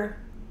desire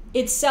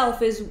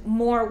itself is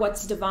more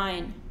what's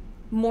divine,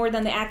 more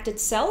than the act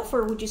itself,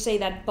 or would you say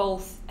that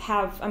both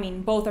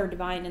are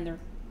divine in their...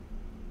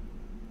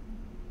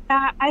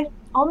 I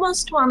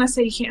almost want to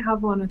say you can't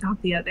have one without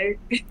the other.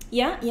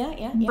 Yeah. But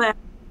you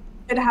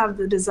could have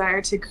the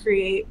desire to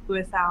create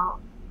without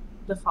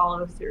the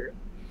follow through.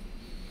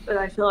 But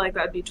I feel like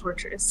that'd be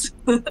torturous.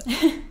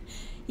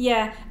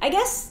 Yeah, I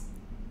guess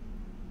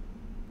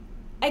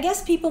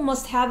people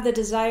must have the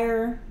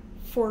desire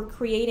for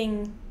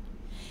creating,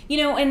 you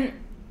know, and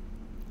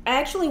I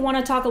actually want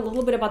to talk a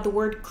little bit about the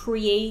word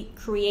creativity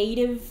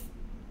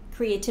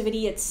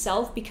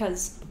itself,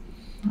 because,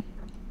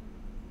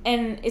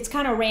 and it's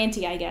kind of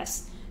ranty, I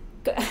guess,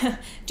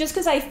 just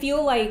because I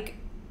feel like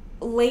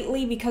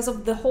lately, because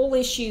of the whole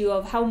issue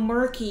of how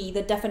murky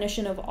the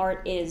definition of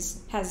art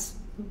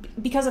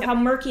because of how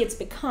murky it's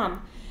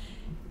become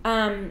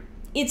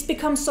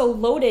so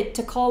loaded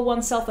to call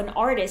oneself an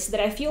artist, that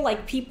I feel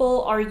like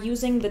people are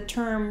using the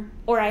term,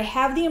 or I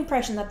have the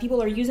impression that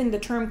people are using the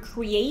term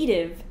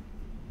creative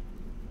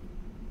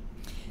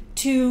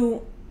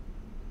to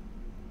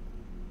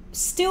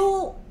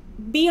still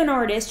be an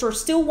artist or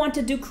still want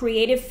to do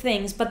creative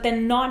things, but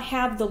then not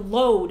have the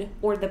load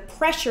or the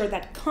pressure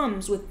that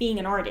comes with being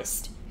an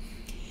artist.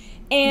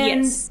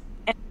 And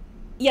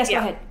yes,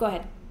 go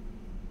ahead.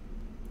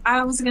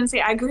 I was going to say,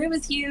 I agree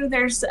with you.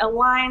 There's a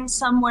line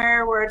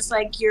somewhere where it's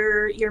like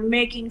you're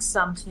making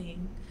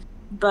something,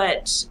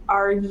 but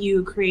are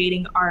you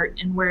creating art?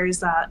 And where is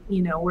that,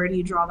 you know, where do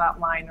you draw that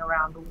line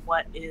around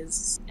what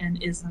is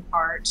and isn't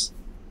art?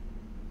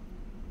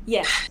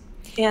 Yeah.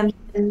 And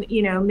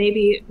you know,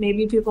 maybe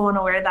people want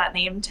to wear that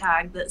name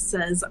tag that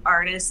says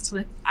artist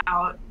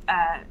without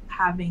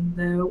having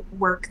the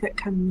work that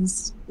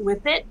comes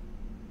with it.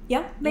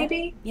 Yeah.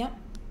 Maybe. Yeah.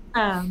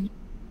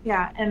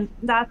 Yeah, and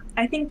that,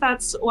 I think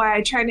that's why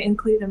I try to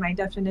include in my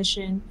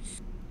definition.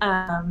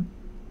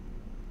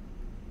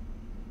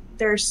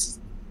 There's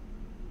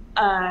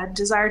a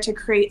desire to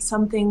create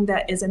something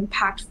that is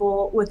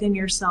impactful within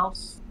yourself,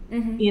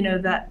 you know,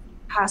 that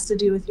has to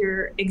do with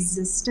your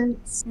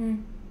existence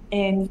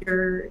and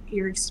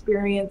your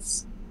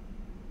experience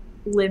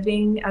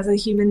living as a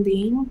human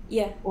being.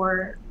 Yeah.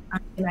 Or,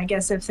 and I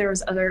guess if there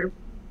was other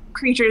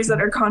creatures that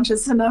are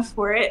conscious enough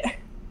for it.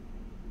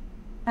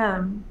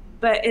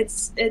 But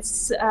it's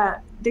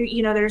there,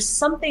 you know, there's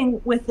something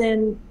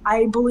within,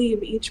 I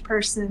believe, each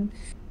person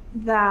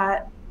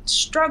that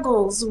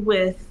struggles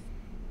with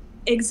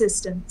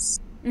existence.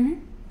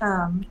 You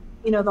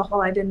know, the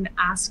whole I didn't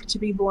ask to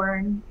be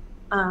born,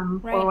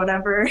 or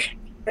whatever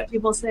that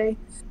people say.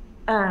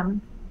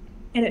 And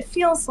it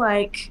feels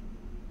like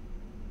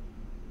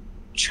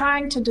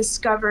trying to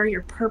discover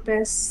your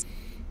purpose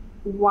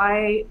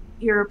why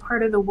you're a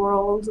part of the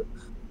world,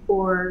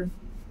 or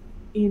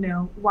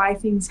why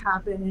things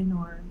happen,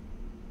 or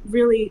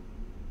really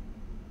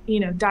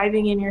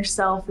diving in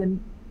yourself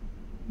and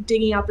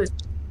digging out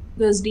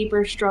those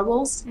deeper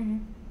struggles.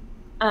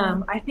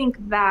 I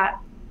think that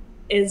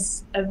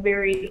is a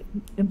very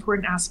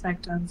important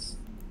aspect of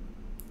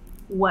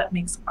what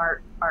makes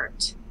art.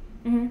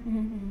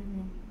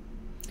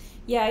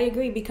 Yeah, I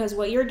agree, because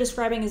what you're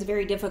describing is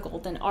very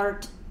difficult, and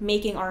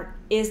making art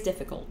is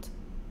difficult.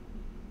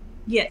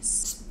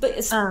 Yes. But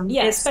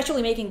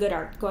especially making good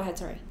art. Go ahead,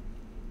 sorry.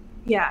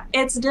 Yeah,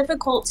 it's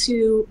difficult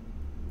to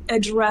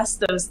address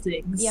those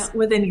things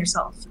within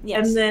yourself.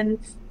 Yes. And then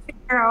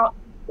figure out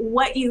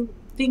what you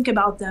think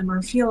about them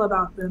or feel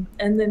about them,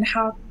 and then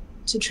how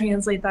to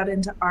translate that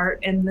into art,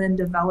 and then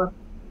develop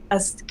a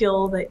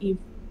skill that you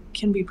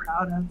can be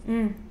proud of.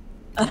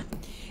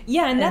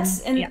 Yeah, and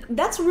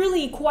that's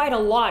really quite a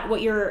lot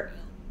what you're,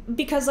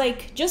 because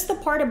like just the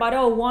part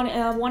about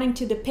wanting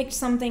to depict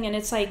something, and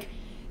it's like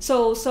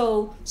so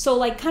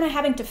like kind of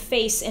having to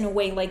face in a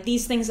way like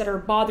these things that are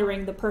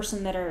bothering the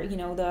person that are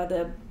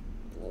the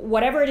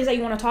whatever it is that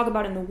you want to talk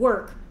about in the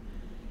work.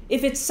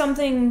 If it's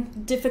something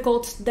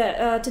difficult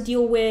that to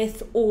deal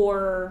with,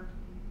 or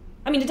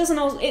I mean, it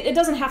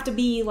doesn't have to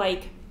be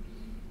like,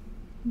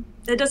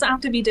 it doesn't have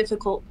to be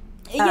difficult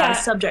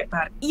subject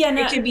matter.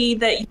 It could be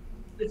that you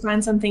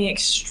find something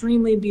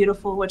extremely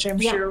beautiful, which I'm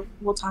sure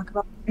we'll talk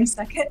about in a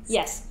second.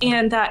 Yes.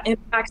 And that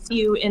impacts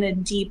you in a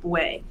deep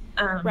way.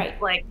 Right.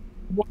 Like,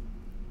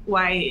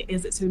 why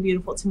is it so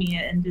beautiful to me?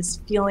 And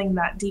just feeling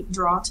that deep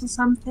draw to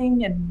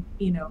something, and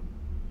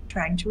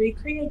trying to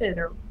recreate it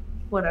or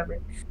whatever.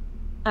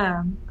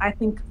 I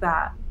think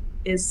that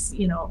is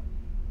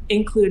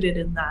included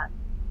in that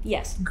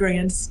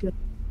grand skill.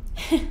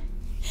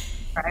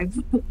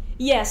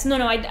 Yes,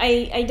 no,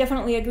 I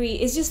definitely agree.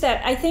 It's just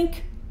that I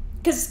think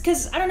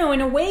because I don't know,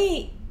 in a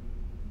way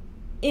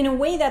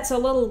that's a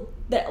little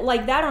that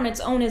like that on its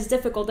own is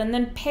difficult, and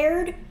then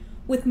paired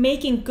with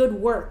making good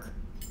work,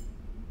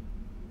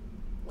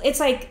 it's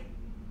like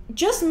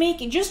just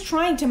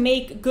trying to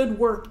make good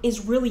work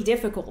is really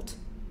difficult.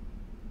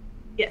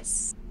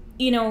 Yes.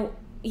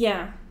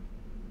 Yeah,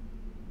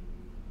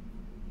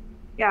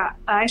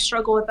 I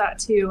struggle with that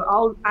too.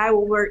 I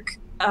will work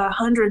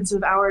hundreds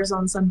of hours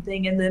on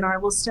something, and then I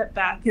will step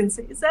back and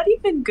say, is that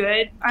even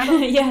good? I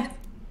don't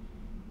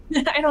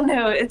I don't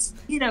know. It's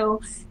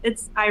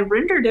I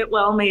rendered it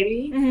well,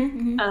 maybe.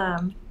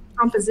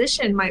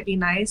 Composition might be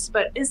nice,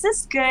 but is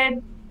this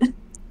good?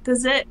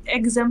 Does it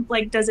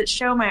does it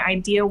show my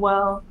idea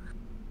well?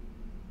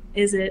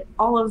 Is it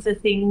all of the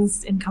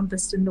things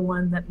encompassed into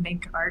one that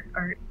make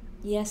art?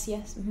 Yes.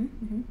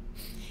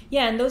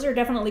 Yeah, and those are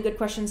definitely good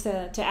questions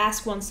to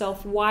ask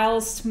oneself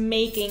while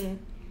the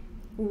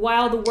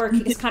work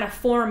is kind of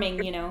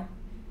forming,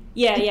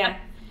 Yeah.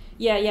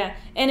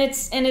 And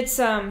it's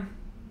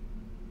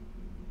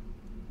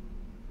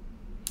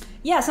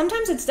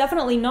sometimes it's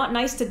definitely not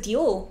nice to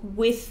deal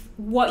with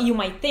what you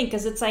might think,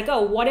 because it's like,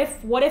 oh, what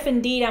if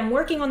indeed I'm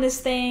working on this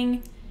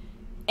thing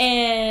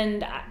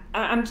and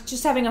I'm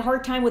just having a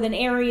hard time with an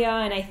area,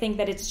 and I think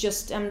that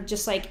I'm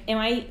just like,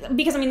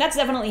 because I mean, that's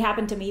definitely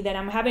happened to me, that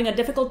I'm having a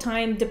difficult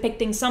time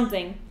depicting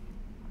something,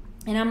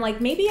 and I'm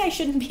like, maybe I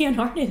shouldn't be an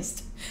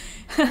artist.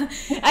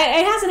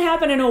 It hasn't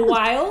happened in a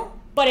while,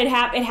 but it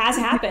has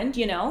happened,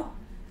 Yeah,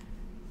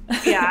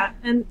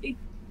 and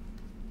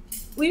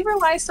we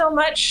rely so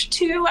much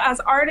too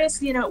as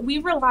artists. We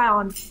rely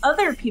on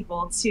other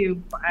people to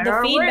buy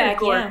our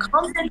feedback, work or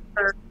comment,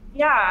 or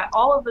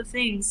all of the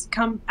things.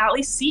 Come at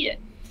least see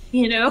it,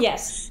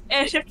 Yes.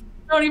 And if you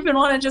don't even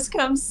want to just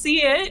come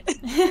see it,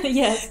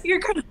 yes, you're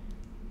gonna.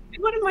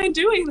 What am I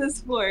doing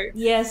this for?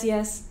 Yes.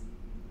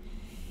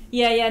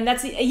 Yeah, and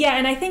that's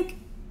and I think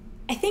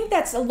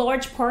that's a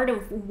large part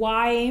of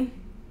why,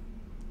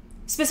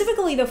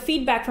 specifically the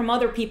feedback from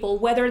other people,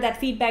 whether that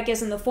feedback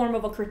is in the form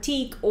of a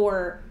critique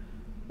or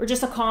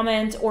just a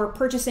comment or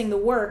purchasing the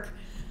work,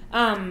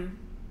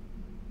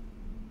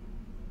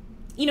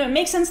 it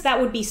makes sense that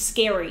would be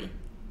scary.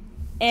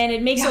 And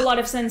it makes a lot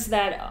of sense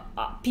that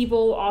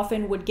people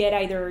often would get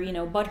either,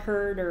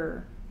 butthurt,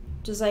 or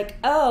just like,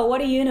 oh, what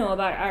do you know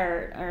about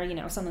art,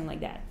 or, something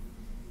like that.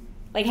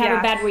 Like have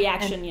a bad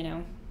reaction,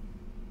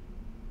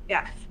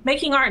 Yeah.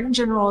 Making art in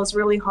general is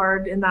really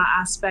hard in that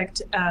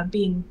aspect,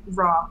 being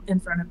raw in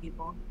front of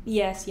people.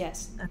 Yes.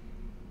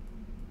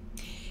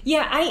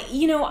 Yeah,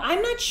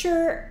 I'm not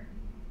sure,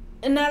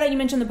 now that you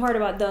mentioned the part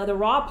about the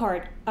raw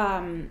part,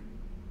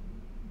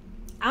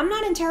 I'm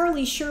not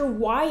entirely sure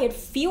why it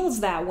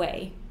feels that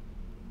way.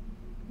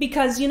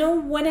 Because,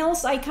 when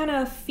else I kind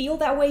of feel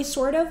that way,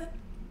 sort of?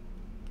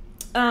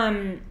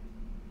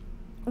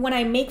 When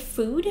I make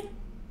food.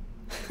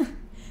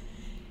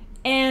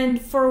 And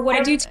for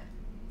whatever... I do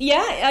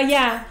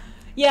Yeah,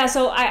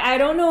 so I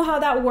don't know how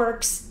that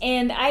works,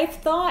 and I've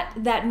thought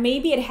that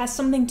maybe it has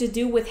something to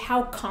do with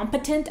how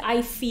competent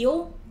I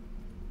feel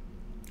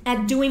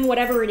at doing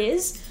whatever it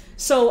is.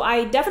 So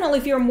I definitely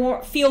feel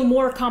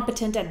more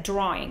competent at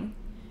drawing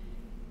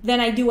than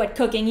I do at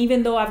cooking,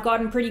 even though I've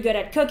gotten pretty good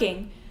at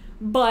cooking.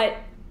 But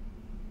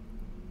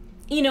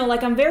you know,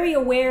 like I'm very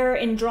aware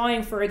in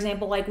drawing, for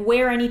example, like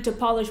where I need to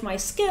polish my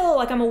skill,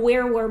 like I'm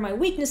aware where my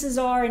weaknesses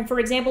are. And for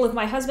example, if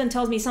my husband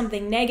tells me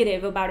something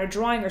negative about a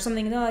drawing or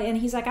something, and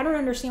he's like, I don't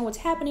understand what's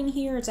happening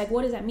here. It's like,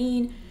 what does that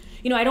mean?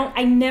 You know,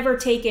 I never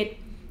take it,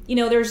 you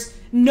know, there's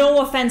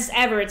no offense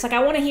ever. It's like,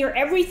 I want to hear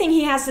everything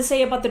he has to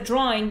say about the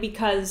drawing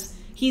because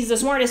he's the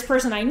smartest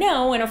person I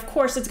know. And of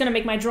course it's going to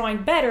make my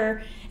drawing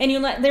better. And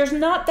there's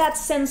not that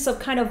sense of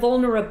kind of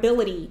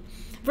vulnerability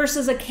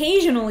versus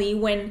occasionally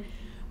when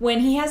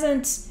he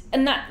hasn't,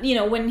 and not, you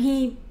know, when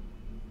he,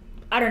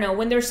 I don't know,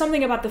 when there's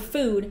something about the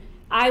food,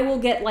 I will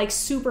get like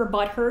super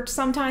butthurt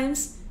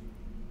sometimes,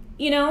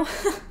 you know,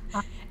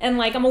 and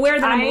like I'm aware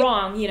that I'm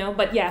wrong, you know,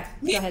 but yeah,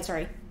 go ahead,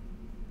 sorry.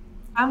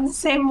 I'm the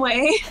same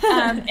way,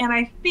 and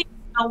I think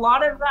a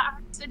lot of that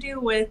has to do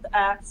with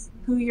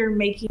who you're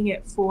making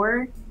it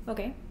for.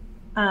 Okay.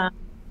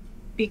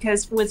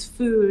 Because with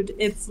food,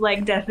 it's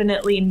like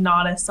definitely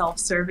not a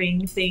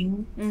self-serving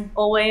thing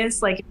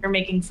always, like if you're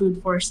making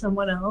food for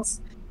someone else.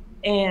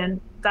 And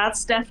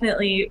that's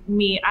definitely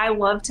me. I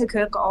love to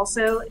cook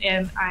also,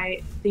 and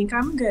I think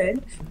I'm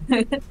good.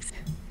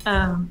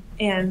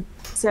 And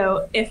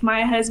so if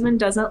my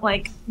husband doesn't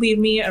like leave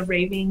me a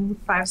raving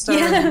 5-star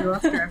review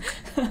after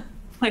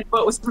like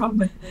what was wrong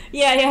with it?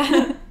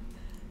 Yeah.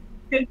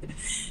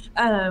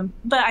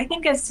 But I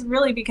think it's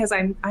really because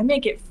I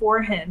make it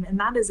for him, and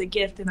that is a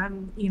gift, and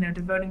I'm, you know,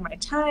 devoting my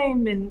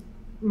time and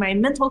my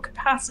mental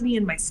capacity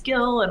and my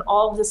skill and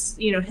all of this,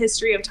 you know,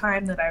 history of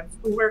time that I've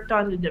worked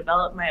on to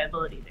develop my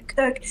ability to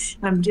cook.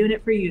 And I'm doing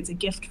it for you. It's a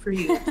gift for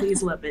you.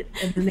 Please love it.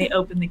 And then they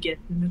open the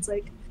gift and it's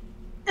like,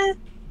 I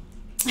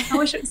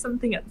wish it was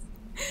something else.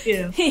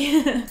 You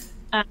know,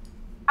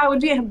 I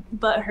would be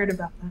butthurt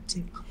about that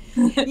too.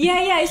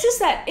 yeah. It's just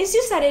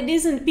that it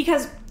isn't,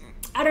 because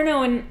I don't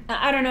know, and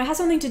I don't know, it has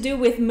something to do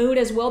with mood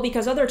as well,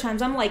 because other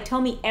times I'm like, tell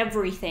me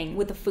everything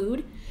with the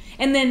food.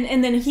 And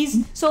then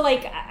he's, so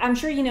like, I'm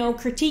sure you know,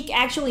 critique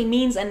actually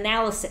means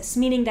analysis,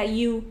 meaning that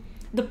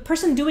the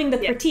person doing the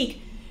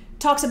critique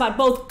talks about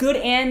both good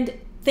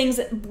things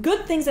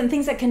and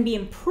things that can be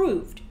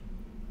improved.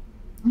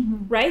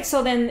 Right?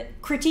 So then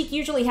critique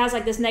usually has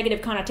like this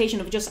negative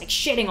connotation of just like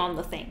shitting on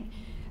the thing.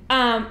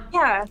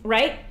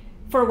 Right?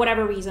 For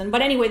whatever reason.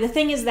 But anyway, the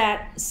thing is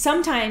that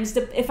sometimes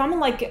if I'm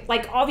like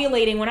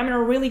ovulating when I'm in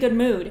a really good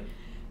mood,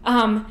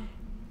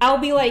 I'll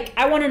be like,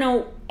 I want to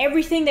know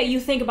everything that you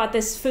think about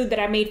this food that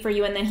I made for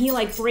you. And then he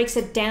like breaks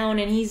it down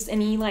and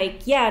he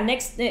like, yeah,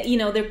 next, you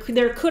know,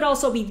 there could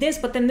also be this,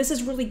 but then this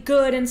is really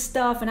good and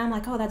stuff. And I'm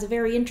like, oh, that's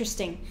very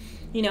interesting,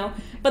 you know?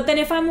 But then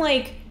if I'm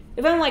like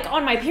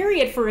on my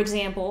period, for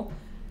example,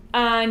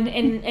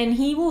 and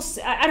he will,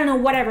 I don't know,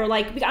 whatever,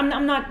 like, I'm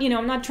not, you know,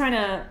 I'm not trying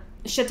to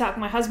shit talk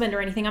my husband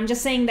or anything. I'm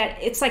just saying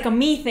that it's like a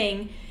me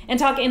thing,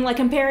 and like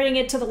comparing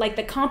it to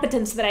the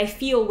competence that I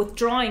feel with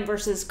drawing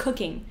versus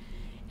cooking.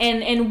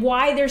 And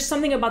why there's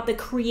something about the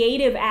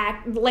creative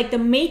act, like the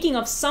making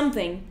of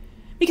something.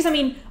 Because, I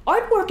mean,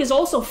 artwork is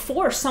also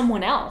for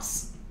someone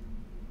else.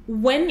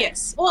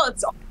 Yes. Well,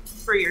 it's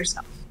for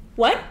yourself.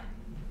 What?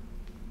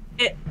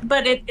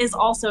 But it is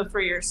also for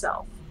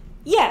yourself.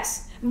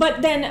 Yes.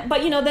 But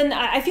you know, then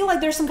I feel like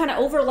there's some kind of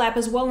overlap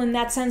as well in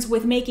that sense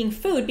with making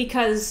food,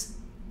 because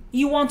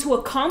you want to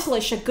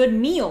accomplish a good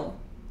meal.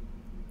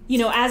 You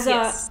know,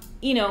 as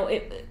you know,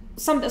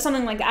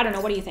 something like that. I don't know.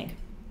 What do you think?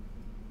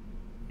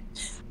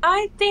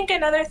 I think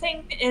another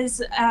thing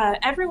is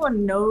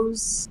everyone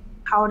knows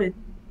how to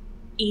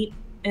eat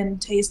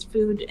and taste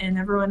food, and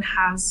everyone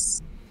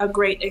has a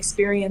great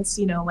experience,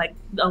 you know, like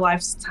a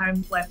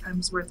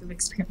lifetime's worth of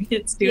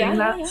experience doing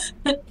that.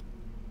 Yeah.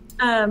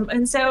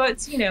 And so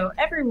it's, you know,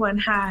 everyone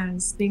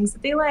has things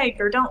that they like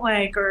or don't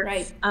like, or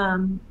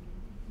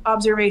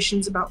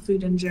observations about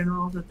food in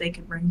general that they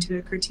could bring to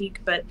a critique.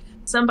 But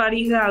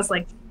somebody who has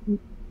like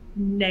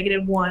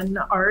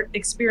 -1 art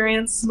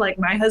experience, like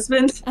my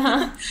husband,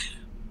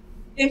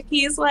 if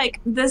he's like,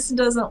 this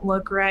doesn't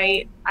look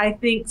right, I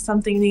think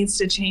something needs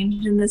to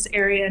change in this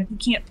area, and he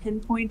can't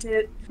pinpoint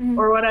it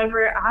or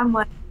whatever, I'm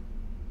like,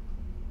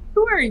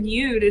 who are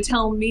you to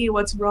tell me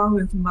what's wrong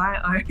with my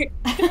art?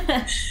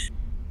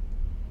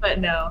 But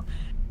no,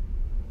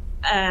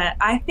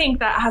 I think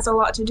that has a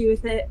lot to do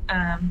with it.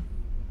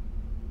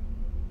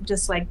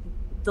 Just like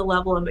the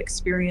level of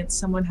experience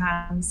someone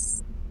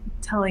has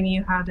telling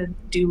you how to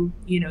do,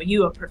 you know,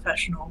 you a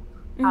professional,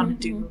 how to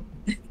do.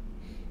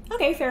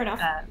 Okay, fair enough.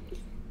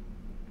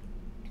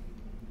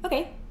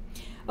 Okay.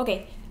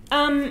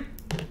 All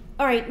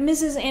right,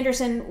 Mrs.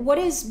 Andersen, what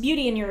is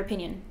beauty in your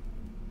opinion?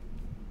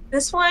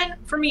 This one,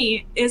 for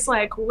me, is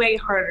like way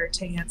harder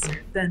to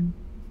answer than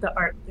the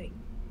art thing.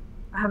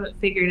 I haven't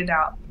figured it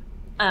out.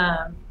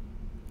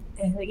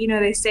 And, you know,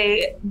 they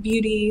say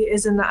beauty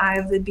is in the eye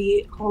of the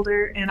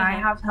beholder, and I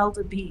have held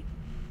a beat,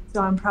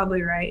 so I'm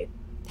probably right.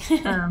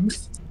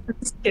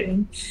 Just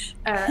kidding.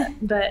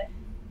 But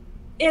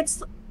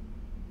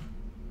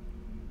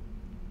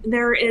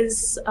there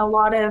is a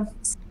lot of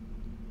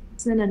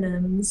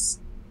synonyms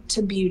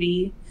to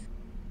beauty,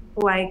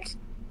 like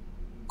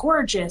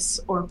gorgeous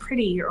or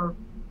pretty or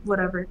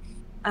whatever.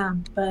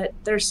 But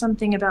there's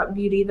something about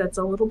beauty that's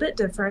a little bit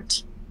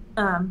different,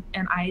 and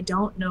I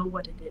don't know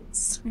what it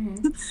is.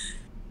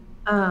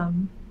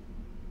 Mm-hmm.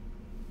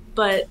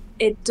 But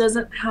it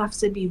doesn't have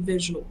to be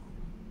visual.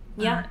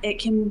 Yeah. It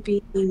can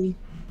be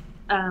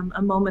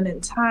a moment in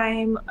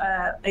time,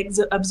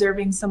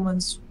 observing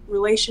someone's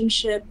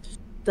relationship,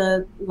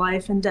 the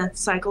life and death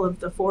cycle of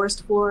the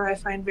forest floor I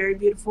find very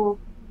beautiful.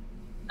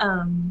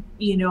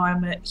 You know,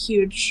 I'm a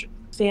huge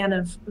fan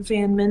of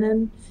Van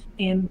Minnen,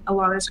 and a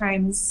lot of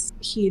times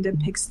he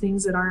depicts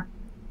things that aren't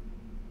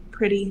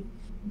pretty,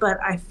 but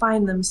I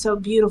find them so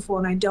beautiful,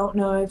 and I don't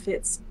know if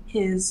it's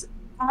his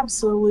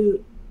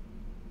absolute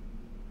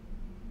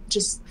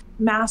just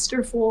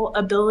masterful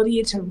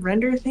ability to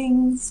render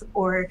things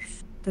or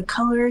the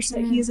colors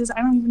that he uses. I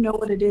don't even know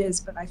what it is,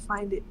 but I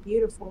find it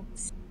beautiful.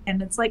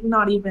 And it's like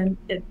not even,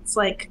 it's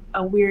like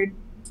a weird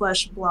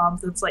flesh blob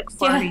that's like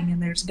farting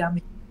and there's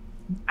gummy.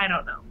 I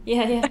don't know.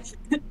 Yeah.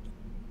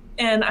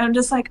 And I'm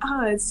just like,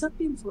 oh, it's so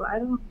beautiful.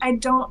 I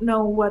don't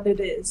know what it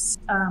is.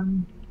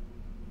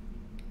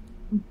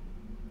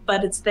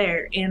 But it's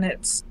there, and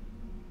it's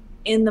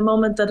in the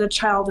moment that a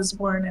child is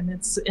born, and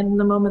it's in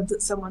the moment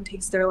that someone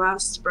takes their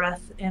last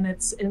breath, and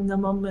it's in the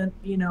moment,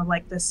 you know,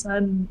 like the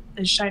sun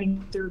is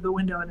shining through the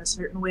window in a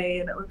certain way,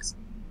 and it looks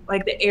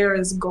like the air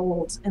is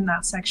gold in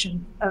that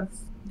section of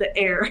the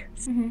air.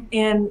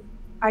 And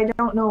I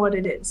don't know what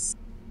it is,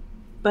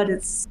 but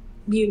it's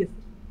beautiful,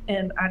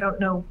 and I don't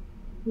know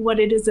what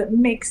it is that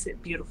makes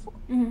it beautiful.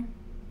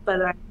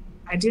 But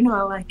I do know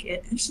I like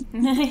it.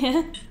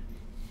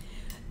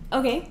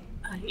 Okay.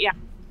 Yeah.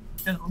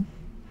 No.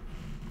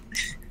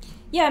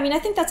 Yeah, I mean, I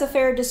think that's a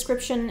fair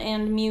description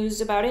and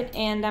muse about it,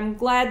 and I'm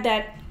glad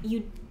that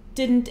you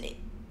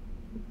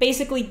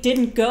basically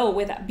didn't go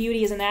with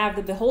beauty as an eye of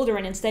the beholder,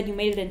 and instead you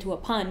made it into a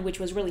pun, which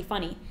was really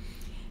funny.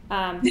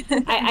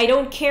 I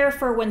don't care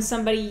for when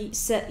somebody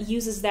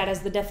uses that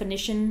as the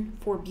definition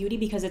for beauty,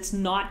 because it's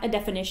not a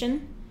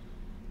definition.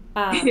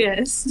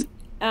 Yes.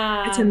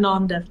 It's a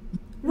non-definition.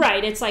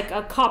 Right, it's like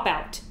a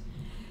cop-out.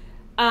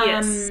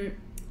 Yes.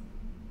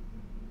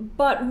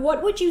 But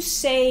what would you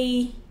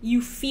say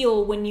you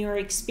feel when you're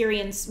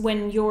experiencing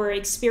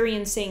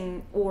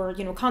or,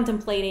 you know,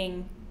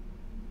 contemplating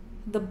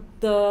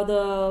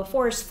the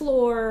forest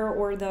floor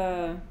or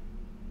the,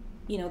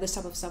 you know, this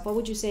type of stuff? What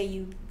would you say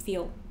you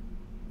feel?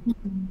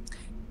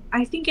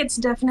 I think it's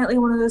definitely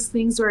one of those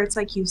things where it's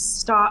like you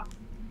stop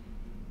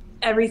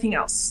everything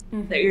else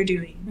that you're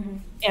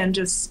doing and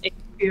just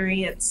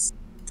experience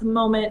the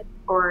moment,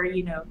 or,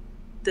 you know,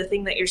 the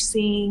thing that you're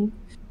seeing.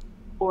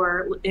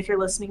 Or if you're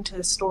listening to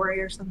a story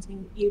or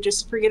something, you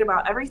just forget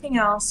about everything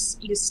else.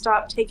 You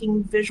stop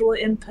taking visual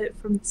input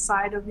from the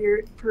side of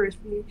your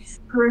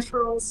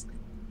peripherals.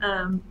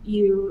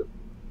 You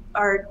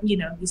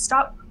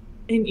stop.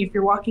 And if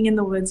you're walking in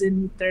the woods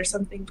and there's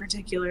something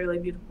particularly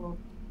beautiful,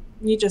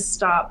 you just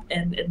stop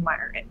and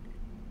admire it.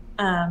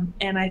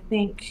 And I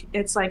think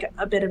it's like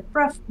a bit of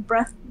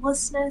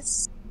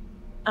breathlessness.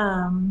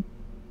 And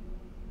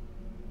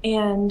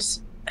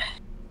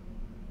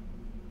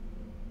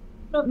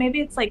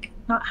maybe it's like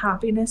not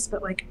happiness,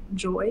 but like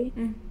joy,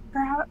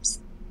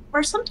 perhaps,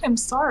 or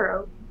sometimes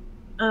sorrow.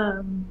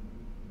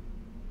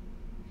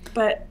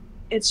 But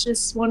it's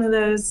just one of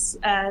those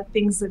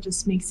things that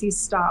just makes you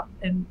stop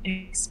and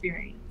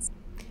experience.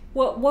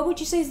 Well, what would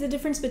you say is the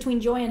difference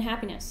between joy and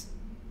happiness?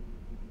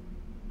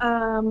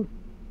 I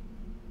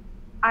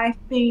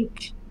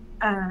think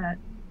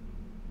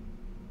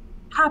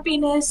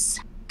happiness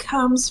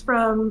comes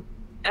from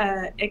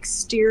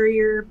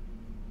exterior.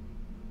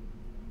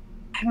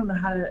 I don't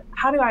know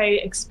how do I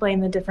explain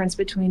the difference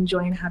between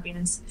joy and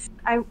happiness.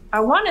 I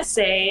want to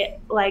say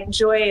like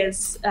joy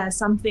is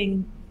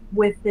something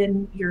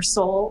within your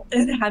soul,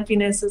 and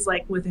happiness is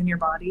like within your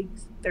body.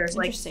 There's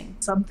like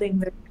something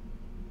that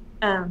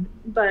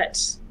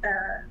but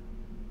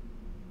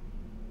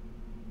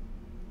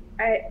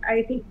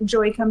I think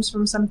joy comes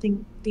from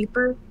something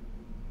deeper.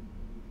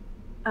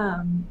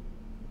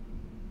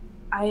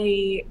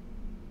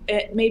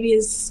 It maybe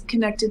is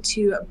connected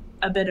to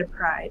a bit of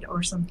pride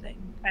or something.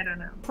 I don't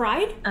know.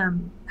 Pride?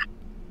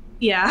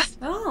 Yeah.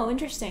 Oh,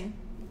 interesting.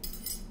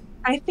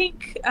 I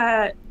think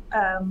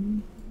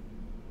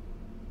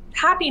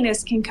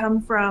happiness can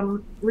come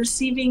from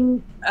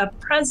receiving a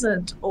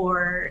present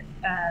or,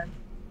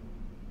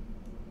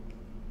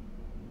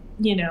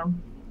 you know,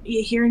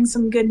 hearing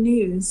some good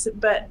news.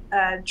 But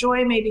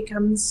joy maybe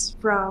comes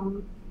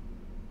from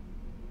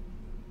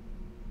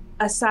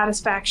a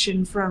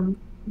satisfaction from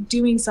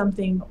doing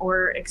something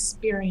or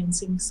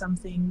experiencing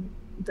something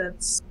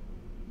that's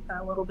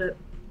a little bit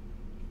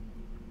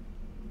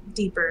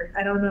deeper.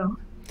 I don't know.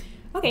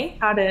 Okay.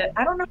 I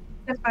don't know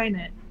how to define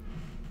it.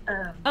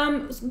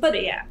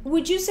 But yeah.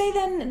 Would you say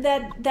then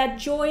that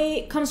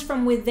joy comes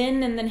from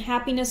within and then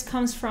happiness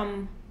comes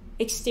from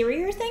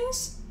exterior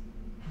things?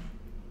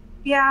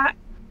 Yeah.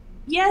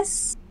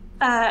 Yes.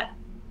 I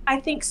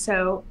think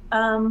so.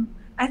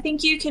 I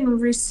think you can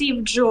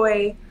receive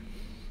joy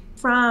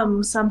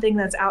from something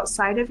that's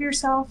outside of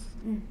yourself.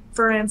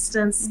 For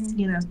instance,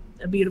 you know,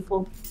 a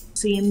beautiful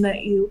scene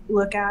that you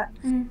look at.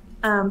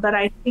 Mm-hmm. But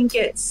I think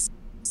it's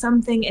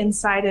something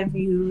inside of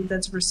you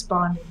that's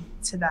responding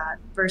to that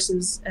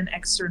versus an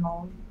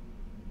external.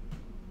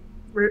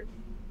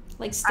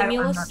 Like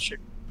stimulus? I'm not sure.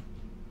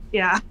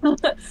 Yeah.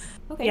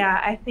 Okay.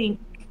 Yeah, I think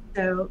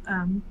so.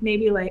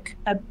 Maybe like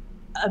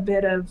a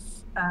bit of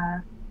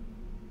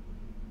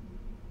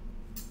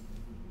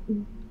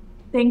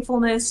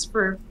thankfulness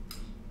for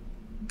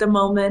the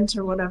moment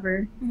or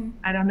whatever. Mm-hmm.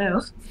 I don't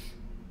know.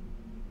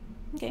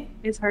 Okay.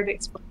 It's hard to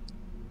explain.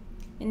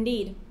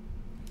 Indeed.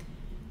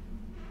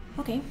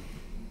 Okay.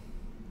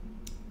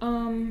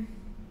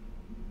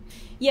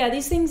 Yeah,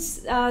 these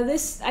things,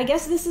 I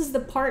guess this is the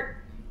part,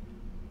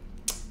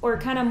 or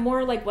kind of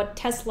more like what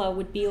Tesla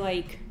would be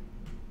like,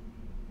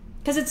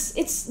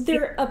 because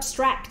they're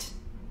abstract.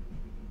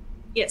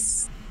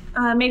 Yes.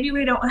 Maybe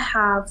we don't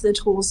have the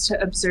tools to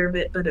observe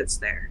it, but it's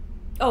there.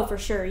 Oh, for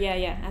sure.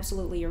 Yeah,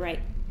 absolutely. You're right.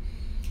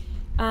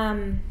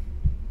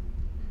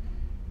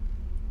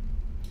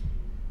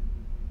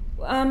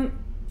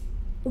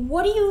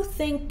 What do you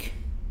think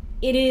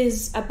it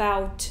is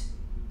about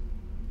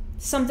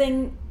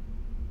something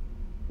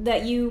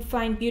that you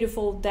find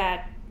beautiful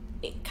that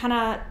it kind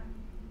of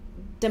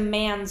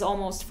demands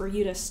almost for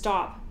you to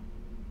stop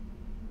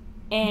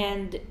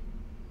and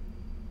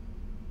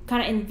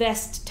kind of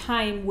invest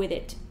time with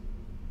it?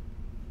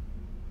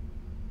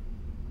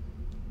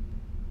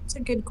 It's a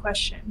good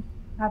question.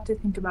 I have to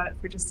think about it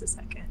for just a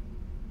second.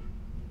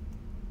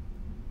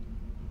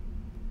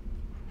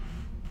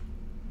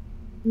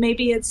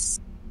 Maybe it's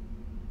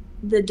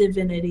the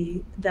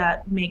divinity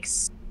that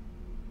makes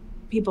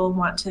people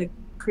want to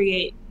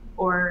create,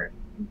 or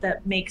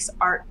that makes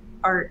art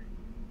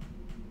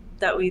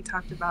that we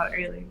talked about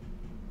earlier.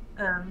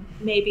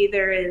 Maybe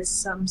there is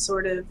some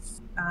sort of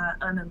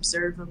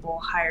unobservable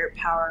higher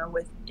power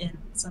within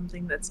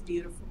something that's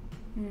beautiful.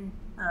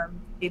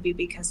 Maybe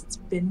because it's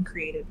been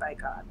created by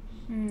God.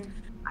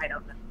 I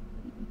don't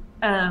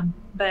know.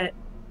 But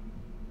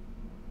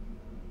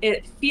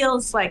it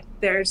feels like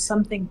there's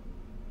something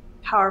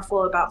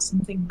powerful about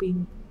something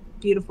being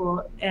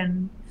beautiful,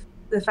 and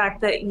the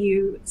fact that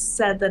you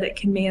said that it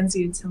commands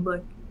you to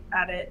look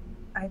at it,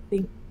 I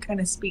think kind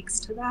of speaks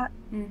to that.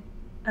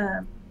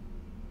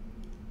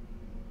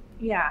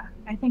 Yeah,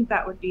 I think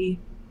that would be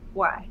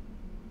why.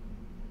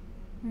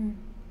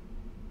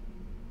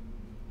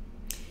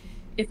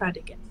 If I had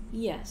to guess.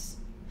 Yes.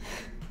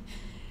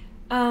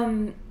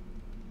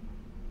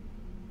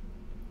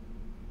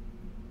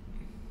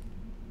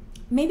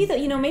 Maybe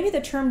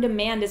the term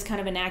demand is kind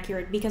of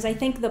inaccurate, because I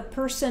think the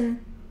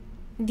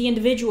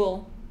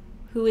individual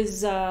who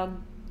is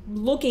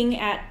looking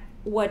at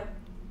what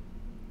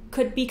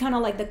could be kind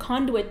of like the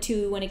conduit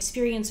to an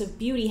experience of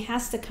beauty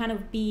has to kind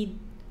of be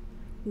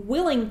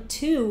willing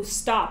to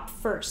stop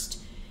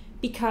first,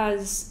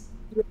 because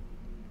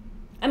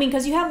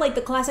you have like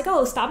the classic,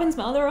 oh, stop and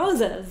smell the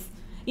roses,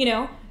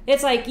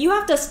 it's like you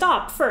have to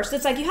stop first.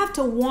 It's like you have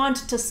to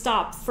want to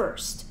stop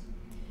first,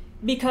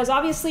 because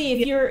obviously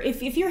if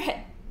you're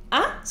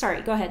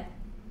sorry, go ahead.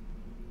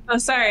 Oh,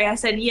 sorry, I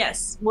said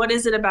yes. What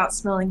is it about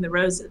smelling the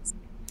roses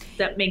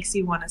that makes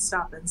you want to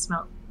stop and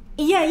smell?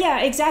 Yeah,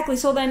 exactly.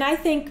 So then I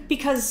think,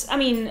 because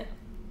I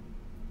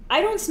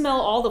don't smell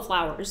all the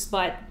flowers,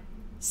 but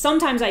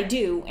sometimes I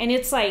do, and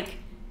it's like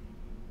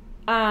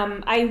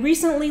I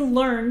recently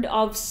learned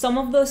of some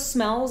of the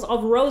smells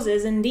of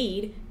roses,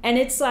 indeed, and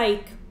it's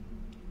like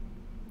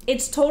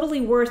it's totally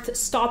worth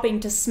stopping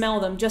to smell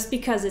them, just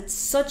because it's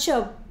such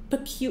a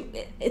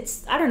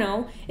I don't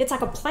know, it's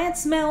like a plant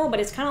smell,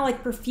 but it's kind of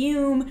like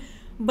perfume,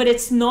 but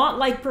it's not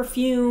like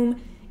perfume.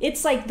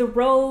 It's like the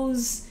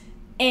rose,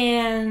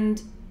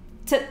 and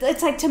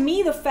it's like, to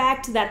me, the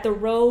fact that the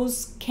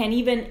rose can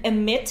even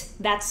emit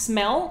that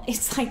smell,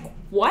 it's like,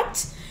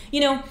 what?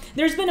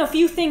 There's been a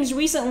few things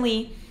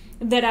recently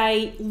that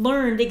I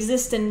learned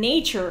exist in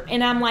nature,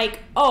 and I'm like,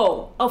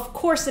 oh, of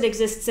course it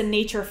exists in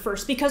nature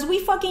first, because we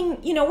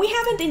fucking, we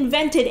haven't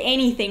invented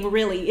anything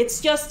really. It's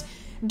just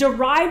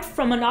derived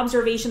from an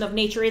observation of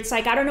nature. It's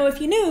like, I don't know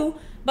if you knew,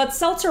 but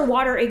seltzer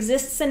water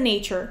exists in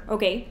nature,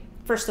 okay,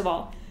 first of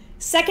all.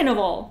 Second of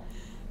all,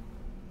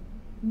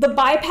 the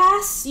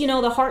bypass,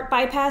 the heart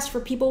bypass for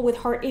people with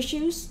heart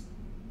issues,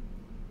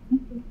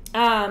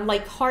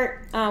 like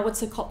heart,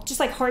 what's it called? Just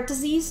like heart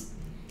disease.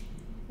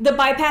 The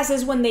bypass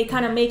is when they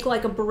kind of make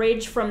like a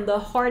bridge from the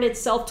heart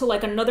itself to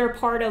like another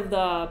part of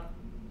the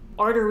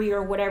artery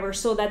or whatever,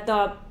 so that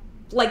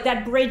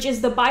that bridge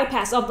is the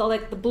bypass of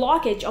the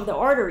blockage of the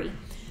artery.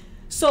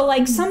 So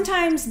like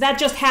sometimes that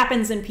just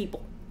happens in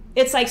people.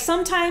 It's like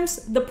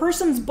sometimes the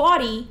person's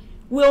body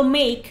will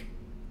make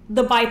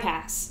the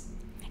bypass,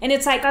 and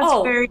it's like,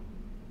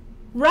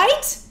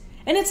 right?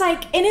 And it's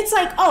like,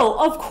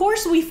 oh, of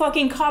course we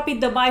fucking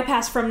copied the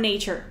bypass from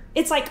nature.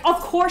 It's like,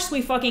 of course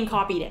we fucking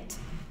copied it.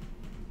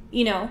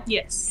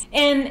 Yes.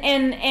 And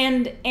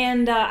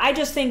I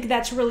just think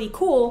that's really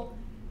cool,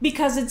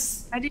 because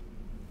it's.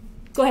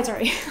 Go ahead.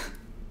 Sorry.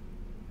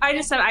 I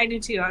just said I do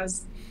too.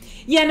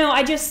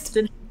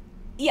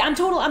 I'm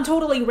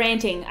totally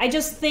ranting. I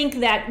just think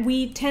that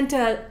we tend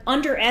to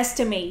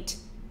underestimate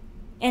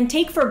and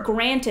take for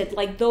granted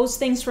like those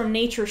things from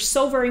nature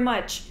so very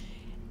much,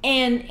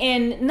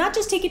 and not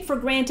just take it for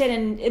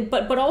granted,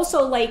 but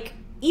also like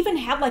even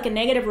have like a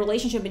negative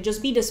relationship and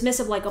just be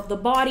dismissive like of the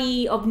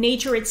body, of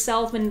nature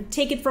itself, and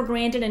take it for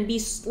granted and be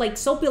like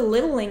so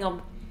belittling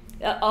of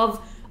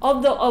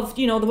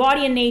the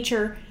body and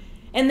nature,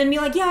 and then be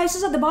like, yeah, it's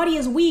just that the body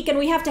is weak and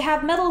we have to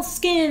have metal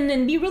skin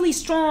and be really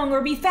strong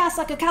or be fast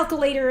like a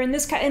calculator and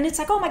it's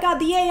like, oh my god,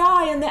 the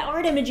AI and the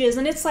art images,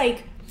 and it's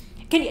like,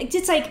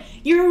 it's like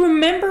you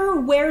remember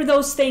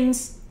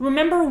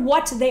remember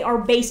what they are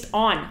based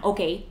on,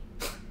 okay?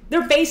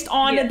 They're based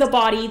on the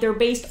body, they're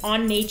based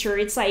on nature.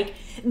 It's like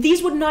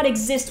these would not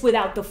exist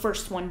without the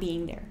first one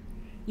being there,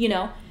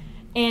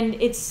 and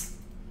it's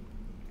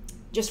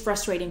just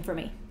frustrating for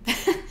me.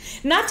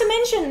 Not to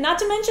mention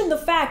the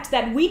fact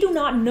that we do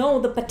not know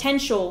the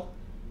potential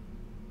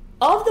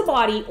of the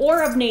body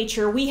or of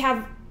nature. We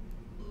have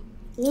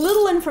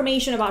little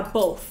information about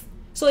both.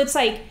 So it's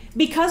like,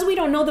 because we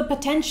don't know the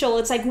potential,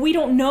 it's like we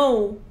don't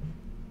know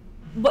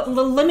what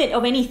the limit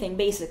of anything,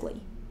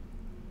 basically.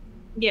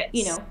 Yes.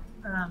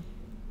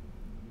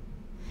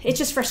 It's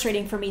just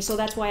frustrating for me, so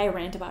that's why I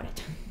rant about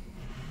it.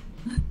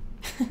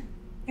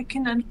 I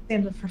can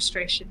understand the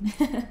frustration.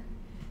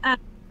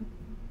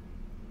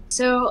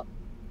 So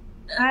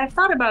I've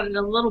thought about it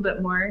a little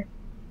bit more,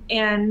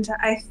 and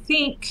I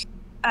think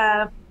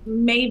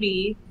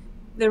maybe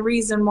the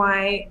reason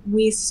why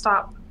we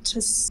stop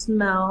to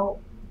smell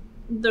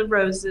the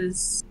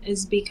roses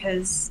is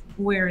because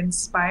we're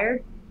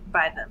inspired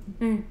by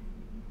them.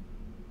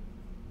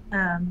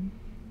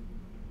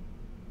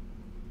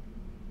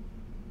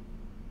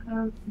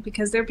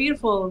 Because they're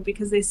beautiful,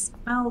 because they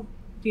smell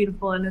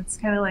beautiful, and it's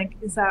kind of like,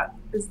 is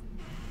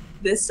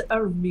this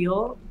a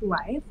real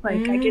life?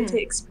 Like, I get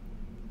to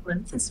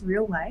experience this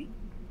real life.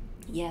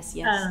 Yes.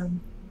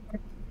 And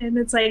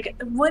it's like,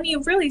 when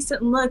you really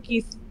sit and look,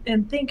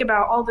 and think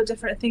about all the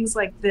different things,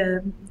 like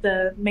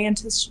the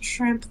mantis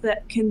shrimp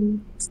that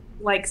can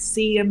like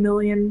see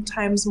 1,000,000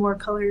 times more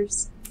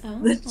colors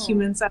than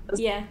humans. That was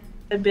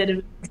a bit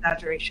of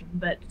exaggeration,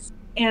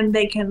 and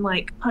they can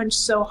like punch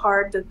so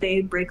hard that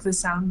they break the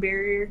sound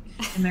barrier,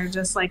 and they're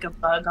just like a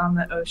bug on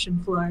the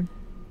ocean floor.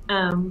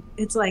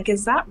 It's like,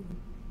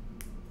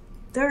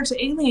 there's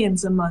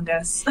aliens among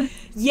us.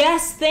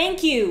 Yes,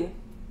 thank you.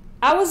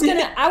 I was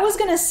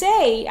gonna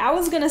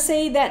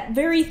say that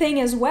very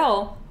thing as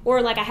well,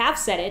 or like I have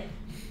said it.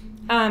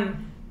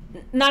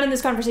 Not in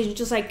this conversation,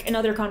 just like in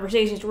other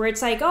conversations where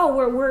it's like, oh,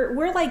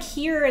 we're like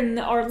here in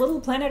our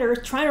little planet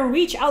Earth trying to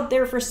reach out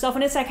there for stuff,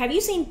 and it's like, have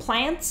you seen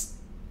plants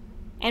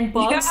and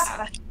bugs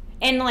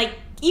and like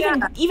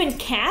even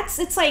cats?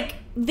 It's like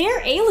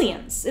they're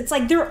aliens. It's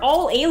like they're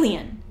all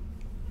alien.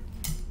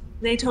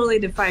 They totally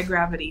defy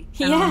gravity.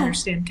 I don't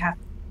understand cats.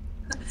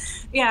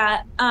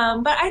 But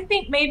I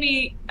think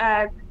maybe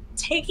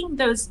taking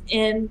those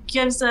in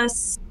gives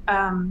us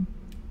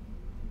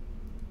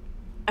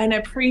an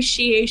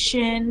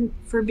appreciation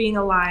for being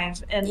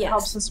alive, and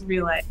helps us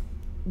realize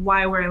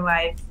why we're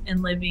alive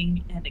and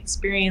living and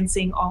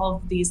experiencing all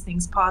of these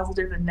things,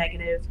 positive and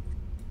negative,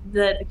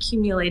 that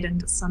accumulate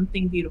into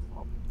something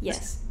beautiful.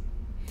 Yes.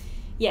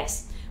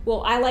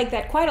 Well, I like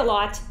that quite a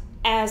lot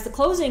as the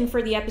closing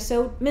for the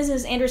episode,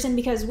 Mrs. Andersen,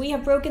 because we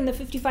have broken the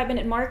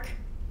 55-minute mark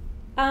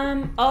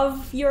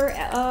of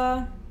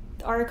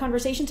our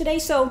conversation today.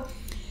 So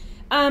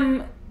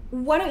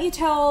why don't you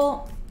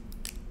tell,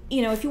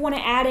 if you want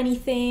to add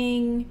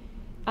anything,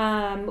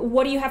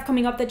 what do you have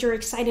coming up that you're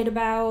excited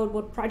about?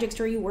 What projects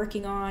are you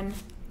working on?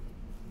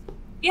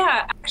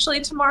 Yeah,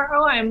 actually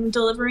tomorrow I'm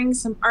delivering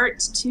some art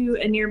to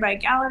a nearby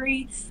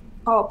gallery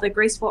called the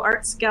Graceful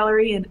Arts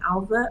Gallery in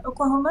Alva,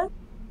 Oklahoma.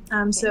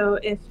 So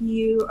if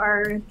you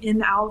are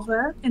in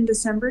Alva in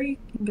December, you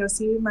can go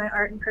see my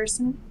art in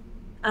person.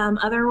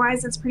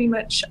 Otherwise, it's pretty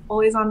much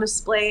always on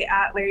display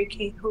at Larry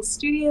Cahill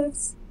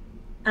Studios.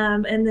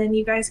 And then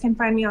you guys can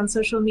find me on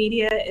social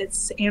media.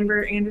 It's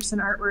Amber Andersen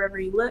Art wherever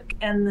you look.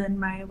 And then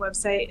my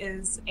website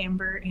is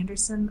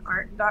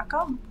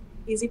amberandersenart.com.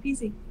 Easy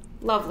peasy.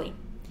 Lovely.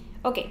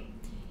 Okay.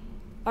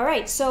 All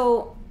right.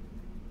 So,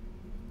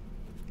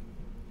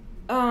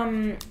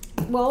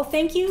 well,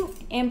 thank you,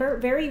 Amber,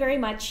 very, very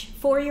much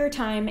for your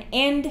time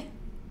and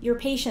your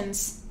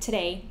patience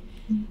today.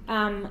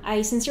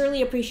 I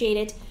sincerely appreciate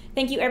it.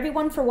 Thank you,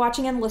 everyone, for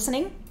watching and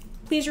listening.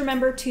 Please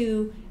remember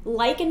to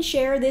like and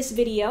share this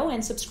video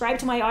and subscribe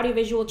to my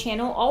audiovisual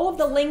channel. All of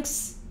the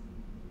links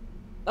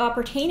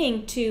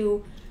pertaining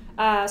to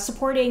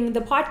supporting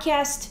the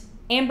podcast,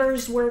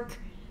 Amber's work,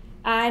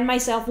 and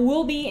myself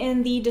will be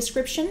in the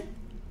description,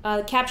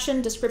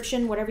 caption,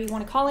 description, whatever you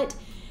want to call it.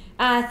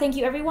 Thank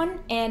you, everyone,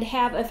 and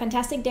have a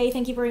fantastic day.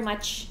 Thank you very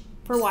much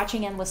for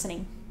watching and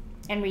listening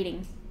and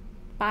reading.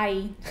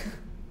 Bye.